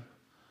what happened.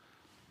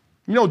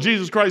 You know,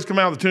 Jesus Christ come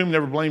out of the tomb,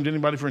 never blamed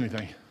anybody for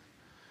anything.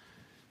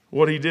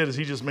 What he did is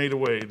he just made a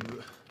way.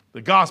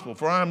 The gospel,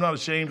 for I am not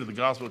ashamed of the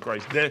gospel of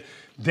Christ.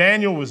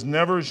 Daniel was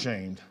never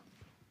ashamed.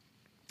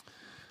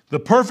 The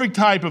perfect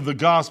type of the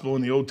gospel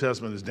in the Old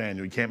Testament is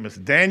Daniel. You can't miss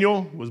it.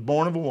 Daniel was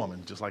born of a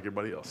woman, just like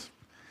everybody else.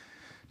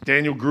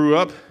 Daniel grew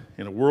up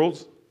in a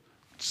world,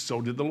 so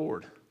did the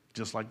Lord,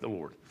 just like the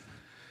Lord.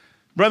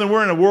 Brethren,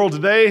 we're in a world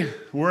today,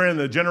 we're in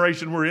the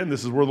generation we're in,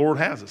 this is where the Lord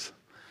has us.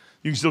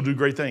 You can still do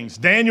great things.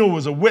 Daniel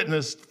was a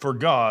witness for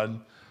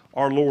God.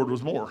 Our Lord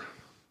was more.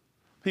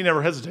 He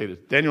never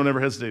hesitated. Daniel never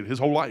hesitated his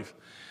whole life.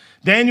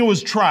 Daniel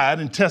was tried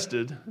and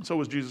tested, and so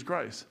was Jesus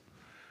Christ.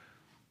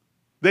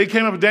 They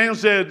came up to Daniel and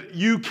said,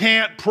 "You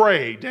can't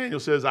pray." Daniel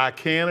says, "I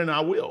can and I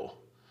will."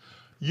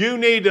 "You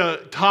need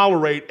to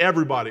tolerate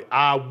everybody."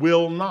 "I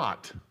will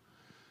not."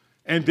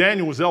 And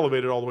Daniel was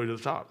elevated all the way to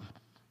the top.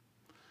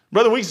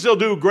 Brother, we can still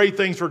do great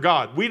things for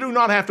God. We do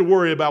not have to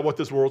worry about what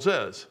this world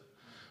says.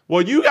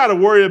 What you got to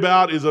worry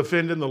about is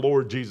offending the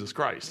Lord Jesus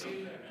Christ.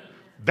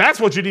 That's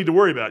what you need to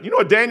worry about. You know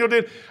what Daniel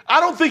did? I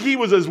don't think he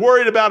was as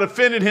worried about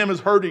offending him as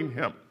hurting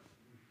him.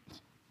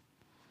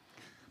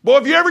 Boy,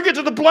 if you ever get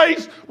to the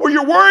place where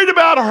you're worried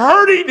about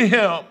hurting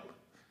him,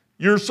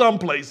 you're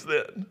someplace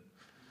then.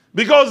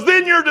 Because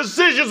then your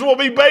decisions will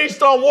be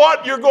based on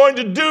what you're going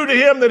to do to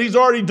him that he's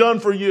already done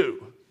for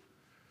you.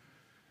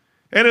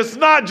 And it's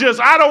not just,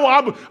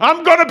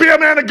 I'm going to be a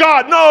man of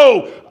God.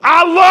 No,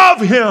 I love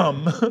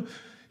him.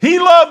 He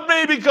loved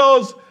me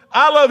because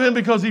I love him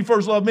because he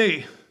first loved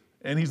me.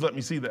 And he's let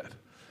me see that.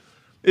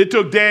 It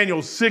took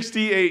Daniel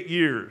 68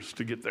 years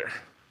to get there.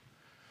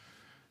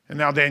 And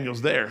now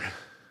Daniel's there.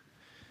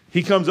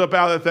 He comes up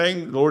out of that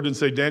thing. The Lord didn't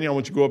say, "Daniel, I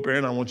want you to go up there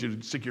and I want you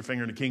to stick your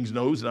finger in the king's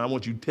nose and I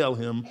want you to tell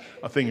him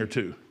a thing or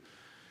two."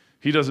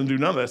 He doesn't do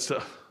none of that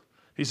stuff.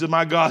 He said,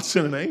 "My God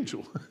sent an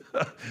angel."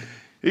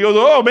 He goes,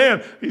 "Oh,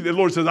 man." The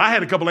Lord says, "I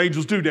had a couple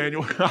angels too,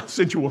 Daniel. I'll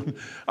send you one.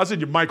 I'll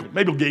send you Michael,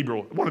 maybe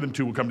Gabriel. One of them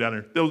two will come down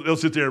there. They'll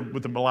sit there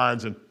with the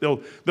lions and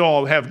they'll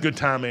all have a good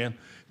time, man.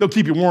 They'll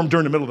keep you warm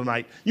during the middle of the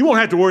night. You won't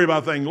have to worry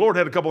about a thing." The Lord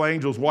had a couple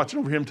angels watching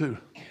over him too.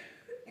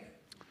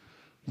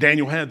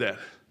 Daniel had that.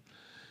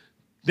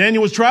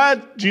 Daniel was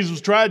tried. Jesus was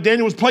tried.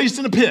 Daniel was placed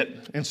in a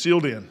pit and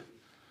sealed in.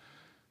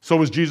 So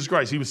was Jesus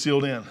Christ. He was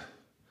sealed in.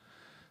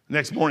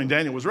 Next morning,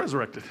 Daniel was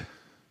resurrected.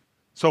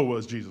 So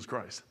was Jesus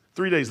Christ.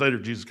 3 days later,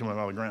 Jesus came out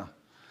of the ground.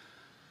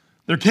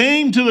 There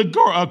came to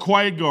a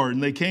quiet garden.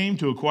 They came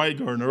to a quiet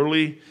garden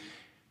early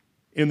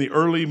in the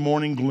early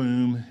morning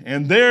gloom,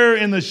 and there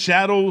in the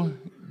shadow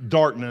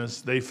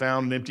darkness, they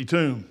found an empty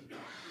tomb.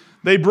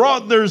 They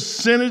brought their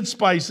scented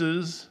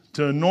spices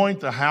to anoint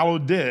the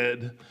hallowed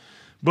dead,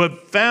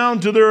 but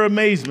found to their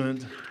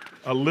amazement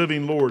a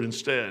living Lord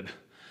instead.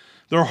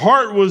 Their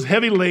heart was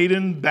heavy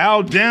laden,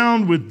 bowed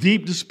down with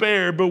deep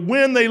despair, but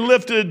when they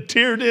lifted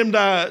tear-dimmed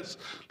eyes,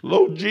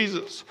 lo,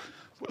 Jesus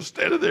was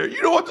standing there.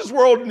 You know what this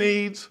world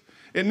needs?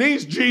 It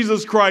needs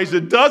Jesus Christ.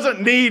 It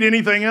doesn't need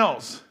anything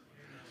else.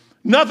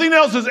 Nothing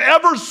else has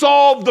ever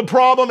solved the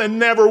problem and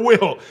never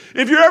will.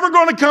 If you're ever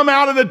going to come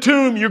out of the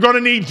tomb, you're going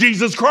to need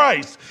Jesus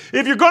Christ.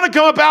 If you're going to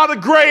come up out of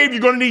the grave,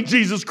 you're going to need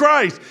Jesus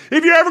Christ.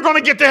 If you're ever going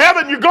to get to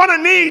heaven, you're going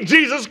to need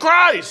Jesus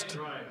Christ.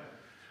 Right.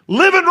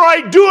 Living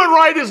right, doing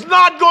right is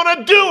not going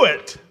to do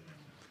it.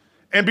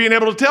 And being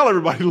able to tell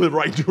everybody to live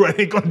right, do right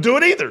ain't going to do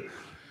it either.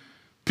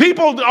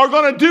 People are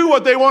going to do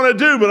what they want to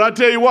do, but I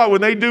tell you what,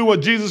 when they do what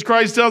Jesus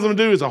Christ tells them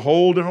to do, it's a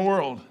whole different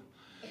world.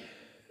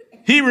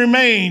 He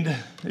remained,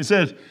 it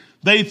says,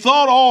 they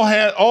thought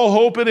all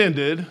hope had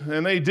ended,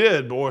 and they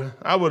did, boy.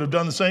 I would have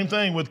done the same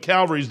thing with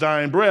Calvary's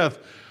dying breath.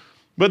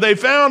 But they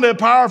found a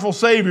powerful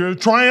Savior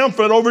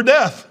triumphant over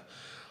death.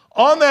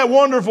 On that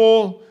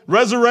wonderful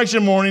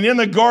resurrection morning in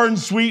the garden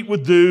sweet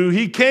with dew,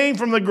 he came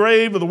from the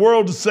grave of the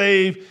world to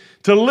save,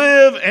 to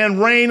live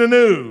and reign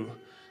anew.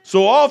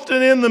 So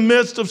often in the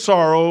midst of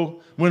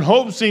sorrow, when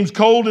hope seems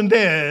cold and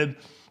dead,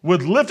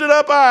 with lifted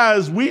up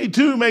eyes, we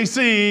too may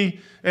see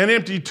an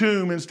empty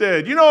tomb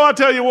instead. You know, I'll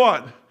tell you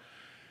what,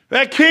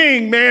 that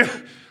king, man,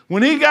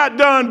 when he got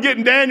done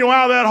getting Daniel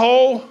out of that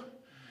hole,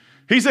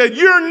 he said,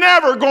 you're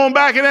never going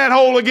back in that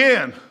hole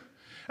again.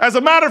 As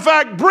a matter of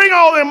fact, bring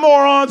all them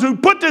morons who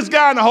put this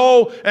guy in the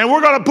hole, and we're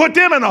going to put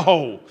them in the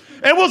hole.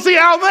 And we'll see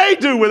how they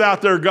do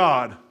without their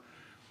God.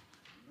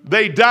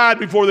 They died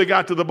before they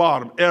got to the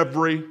bottom,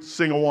 every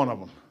single one of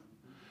them.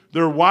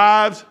 Their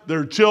wives,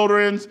 their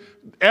children,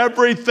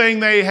 everything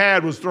they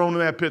had was thrown in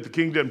that pit. The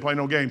king didn't play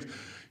no games.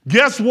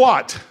 Guess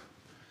what?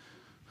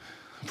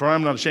 For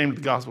I'm not ashamed of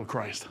the gospel of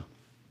Christ.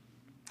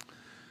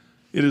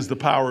 It is the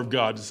power of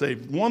God to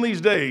save. One of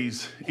these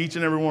days, each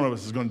and every one of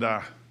us is going to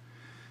die.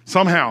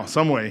 Somehow,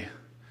 some way.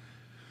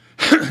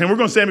 And we're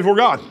going to stand before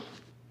God.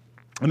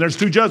 And there's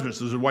two judgments.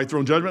 There's a white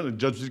throne judgment and the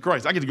judgment of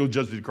Christ. I get to go to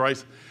judgment of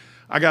Christ.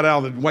 I got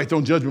out of the white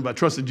throne judgment by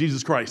trusting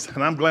Jesus Christ.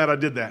 And I'm glad I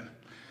did that.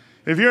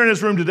 If you're in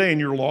this room today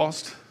and you're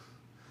lost,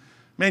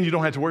 man, you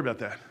don't have to worry about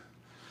that.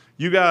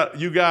 You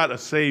got a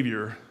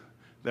Savior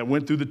that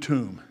went through the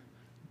tomb,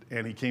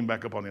 and he came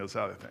back up on the other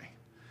side of the thing.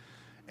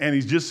 And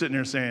he's just sitting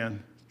there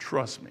saying,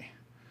 trust me.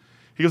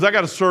 He goes, I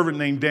got a servant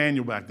named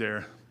Daniel back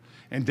there,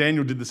 and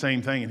Daniel did the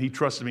same thing, and he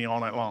trusted me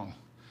all night long.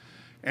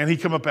 And he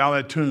come up out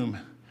of that tomb,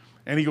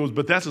 and he goes,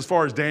 but that's as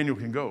far as Daniel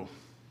can go.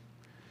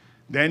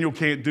 Daniel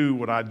can't do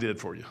what I did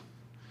for you.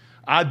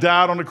 I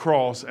died on the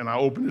cross, and I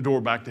opened the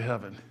door back to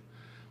heaven.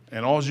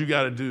 And all you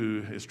got to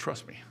do is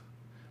trust me.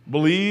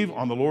 Believe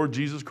on the Lord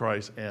Jesus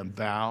Christ, and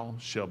thou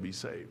shalt be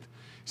saved.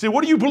 You say,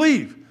 what do you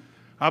believe?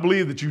 I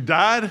believe that you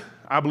died.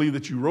 I believe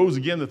that you rose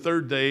again the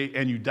third day,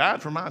 and you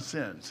died for my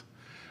sins.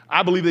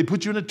 I believe they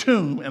put you in a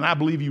tomb, and I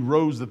believe you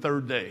rose the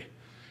third day.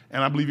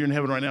 And I believe you're in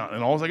heaven right now.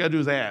 And all I got to do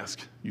is ask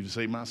you to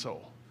save my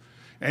soul.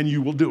 And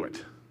you will do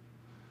it.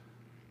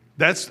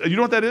 You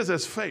know what that is?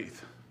 That's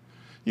faith.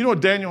 You know what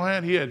Daniel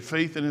had? He had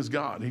faith in his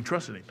God. He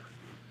trusted him.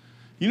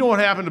 You know what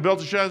happened to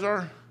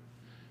Belteshazzar?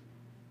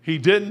 He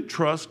didn't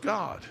trust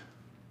God.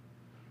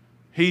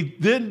 He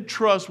didn't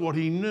trust what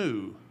he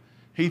knew.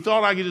 He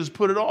thought I could just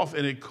put it off,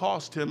 and it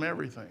cost him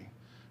everything.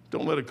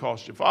 Don't let it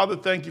cost you. Father,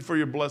 thank you for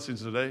your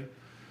blessings today.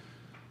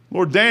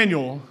 Lord,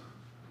 Daniel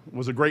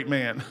was a great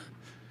man.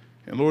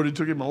 And Lord, it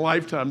took him a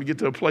lifetime to get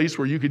to a place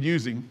where you could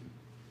use him.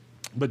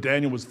 But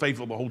Daniel was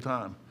faithful the whole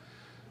time.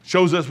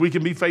 Shows us we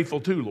can be faithful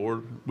too,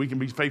 Lord. We can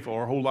be faithful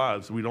our whole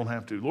lives. We don't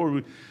have to.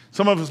 Lord,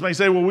 some of us may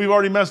say, well, we've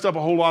already messed up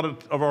a whole lot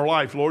of our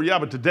life, Lord. Yeah,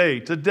 but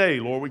today,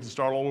 Lord, we can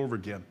start all over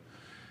again.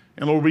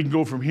 And Lord, we can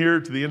go from here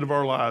to the end of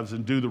our lives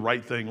and do the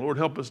right thing. Lord,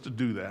 help us to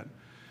do that.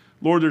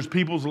 Lord, there's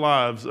people's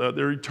lives,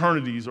 their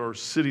eternities are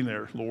sitting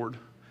there, Lord.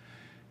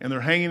 And they're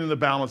hanging in the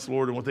balance,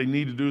 Lord, and what they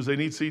need to do is they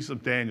need to see some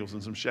Daniels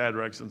and some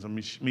Shadrachs and some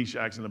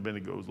Meshachs and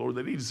Abednegos, Lord.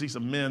 They need to see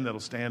some men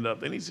that'll stand up.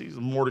 They need to see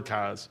some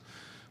Mordecais,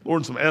 Lord,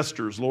 and some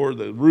Esthers, Lord,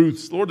 the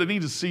Ruths. Lord, they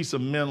need to see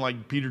some men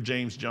like Peter,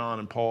 James, John,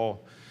 and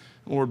Paul,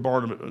 Lord,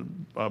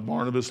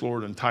 Barnabas,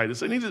 Lord, and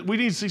Titus. We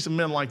need to see some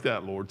men like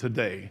that, Lord,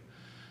 today,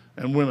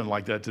 and women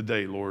like that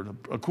today, Lord.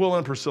 Aquila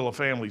and Priscilla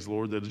families,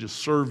 Lord, that just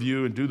serve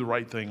you and do the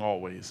right thing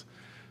always.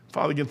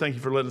 Father, again, thank you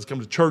for letting us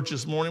come to church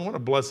this morning. What a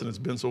blessing it's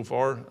been so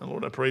far. And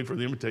Lord, I pray for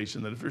the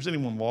invitation that if there's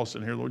anyone lost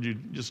in here, Lord, you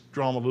just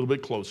draw them a little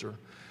bit closer.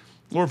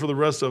 Lord, for the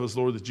rest of us,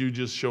 Lord, that you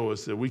just show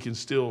us that we can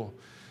still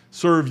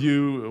serve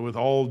you with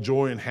all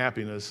joy and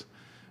happiness.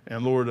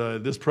 And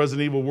Lord, this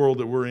present evil world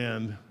that we're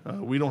in,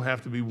 we don't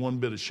have to be one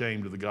bit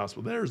ashamed of the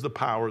gospel. There's the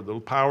power. The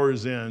power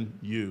is in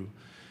you.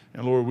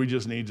 And Lord, we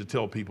just need to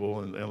tell people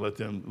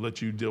and let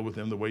you deal with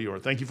them the way you are.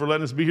 Thank you for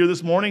letting us be here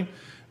this morning.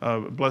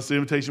 Bless the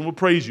invitation. We'll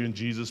praise you in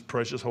Jesus'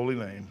 precious holy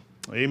name.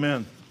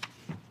 Amen.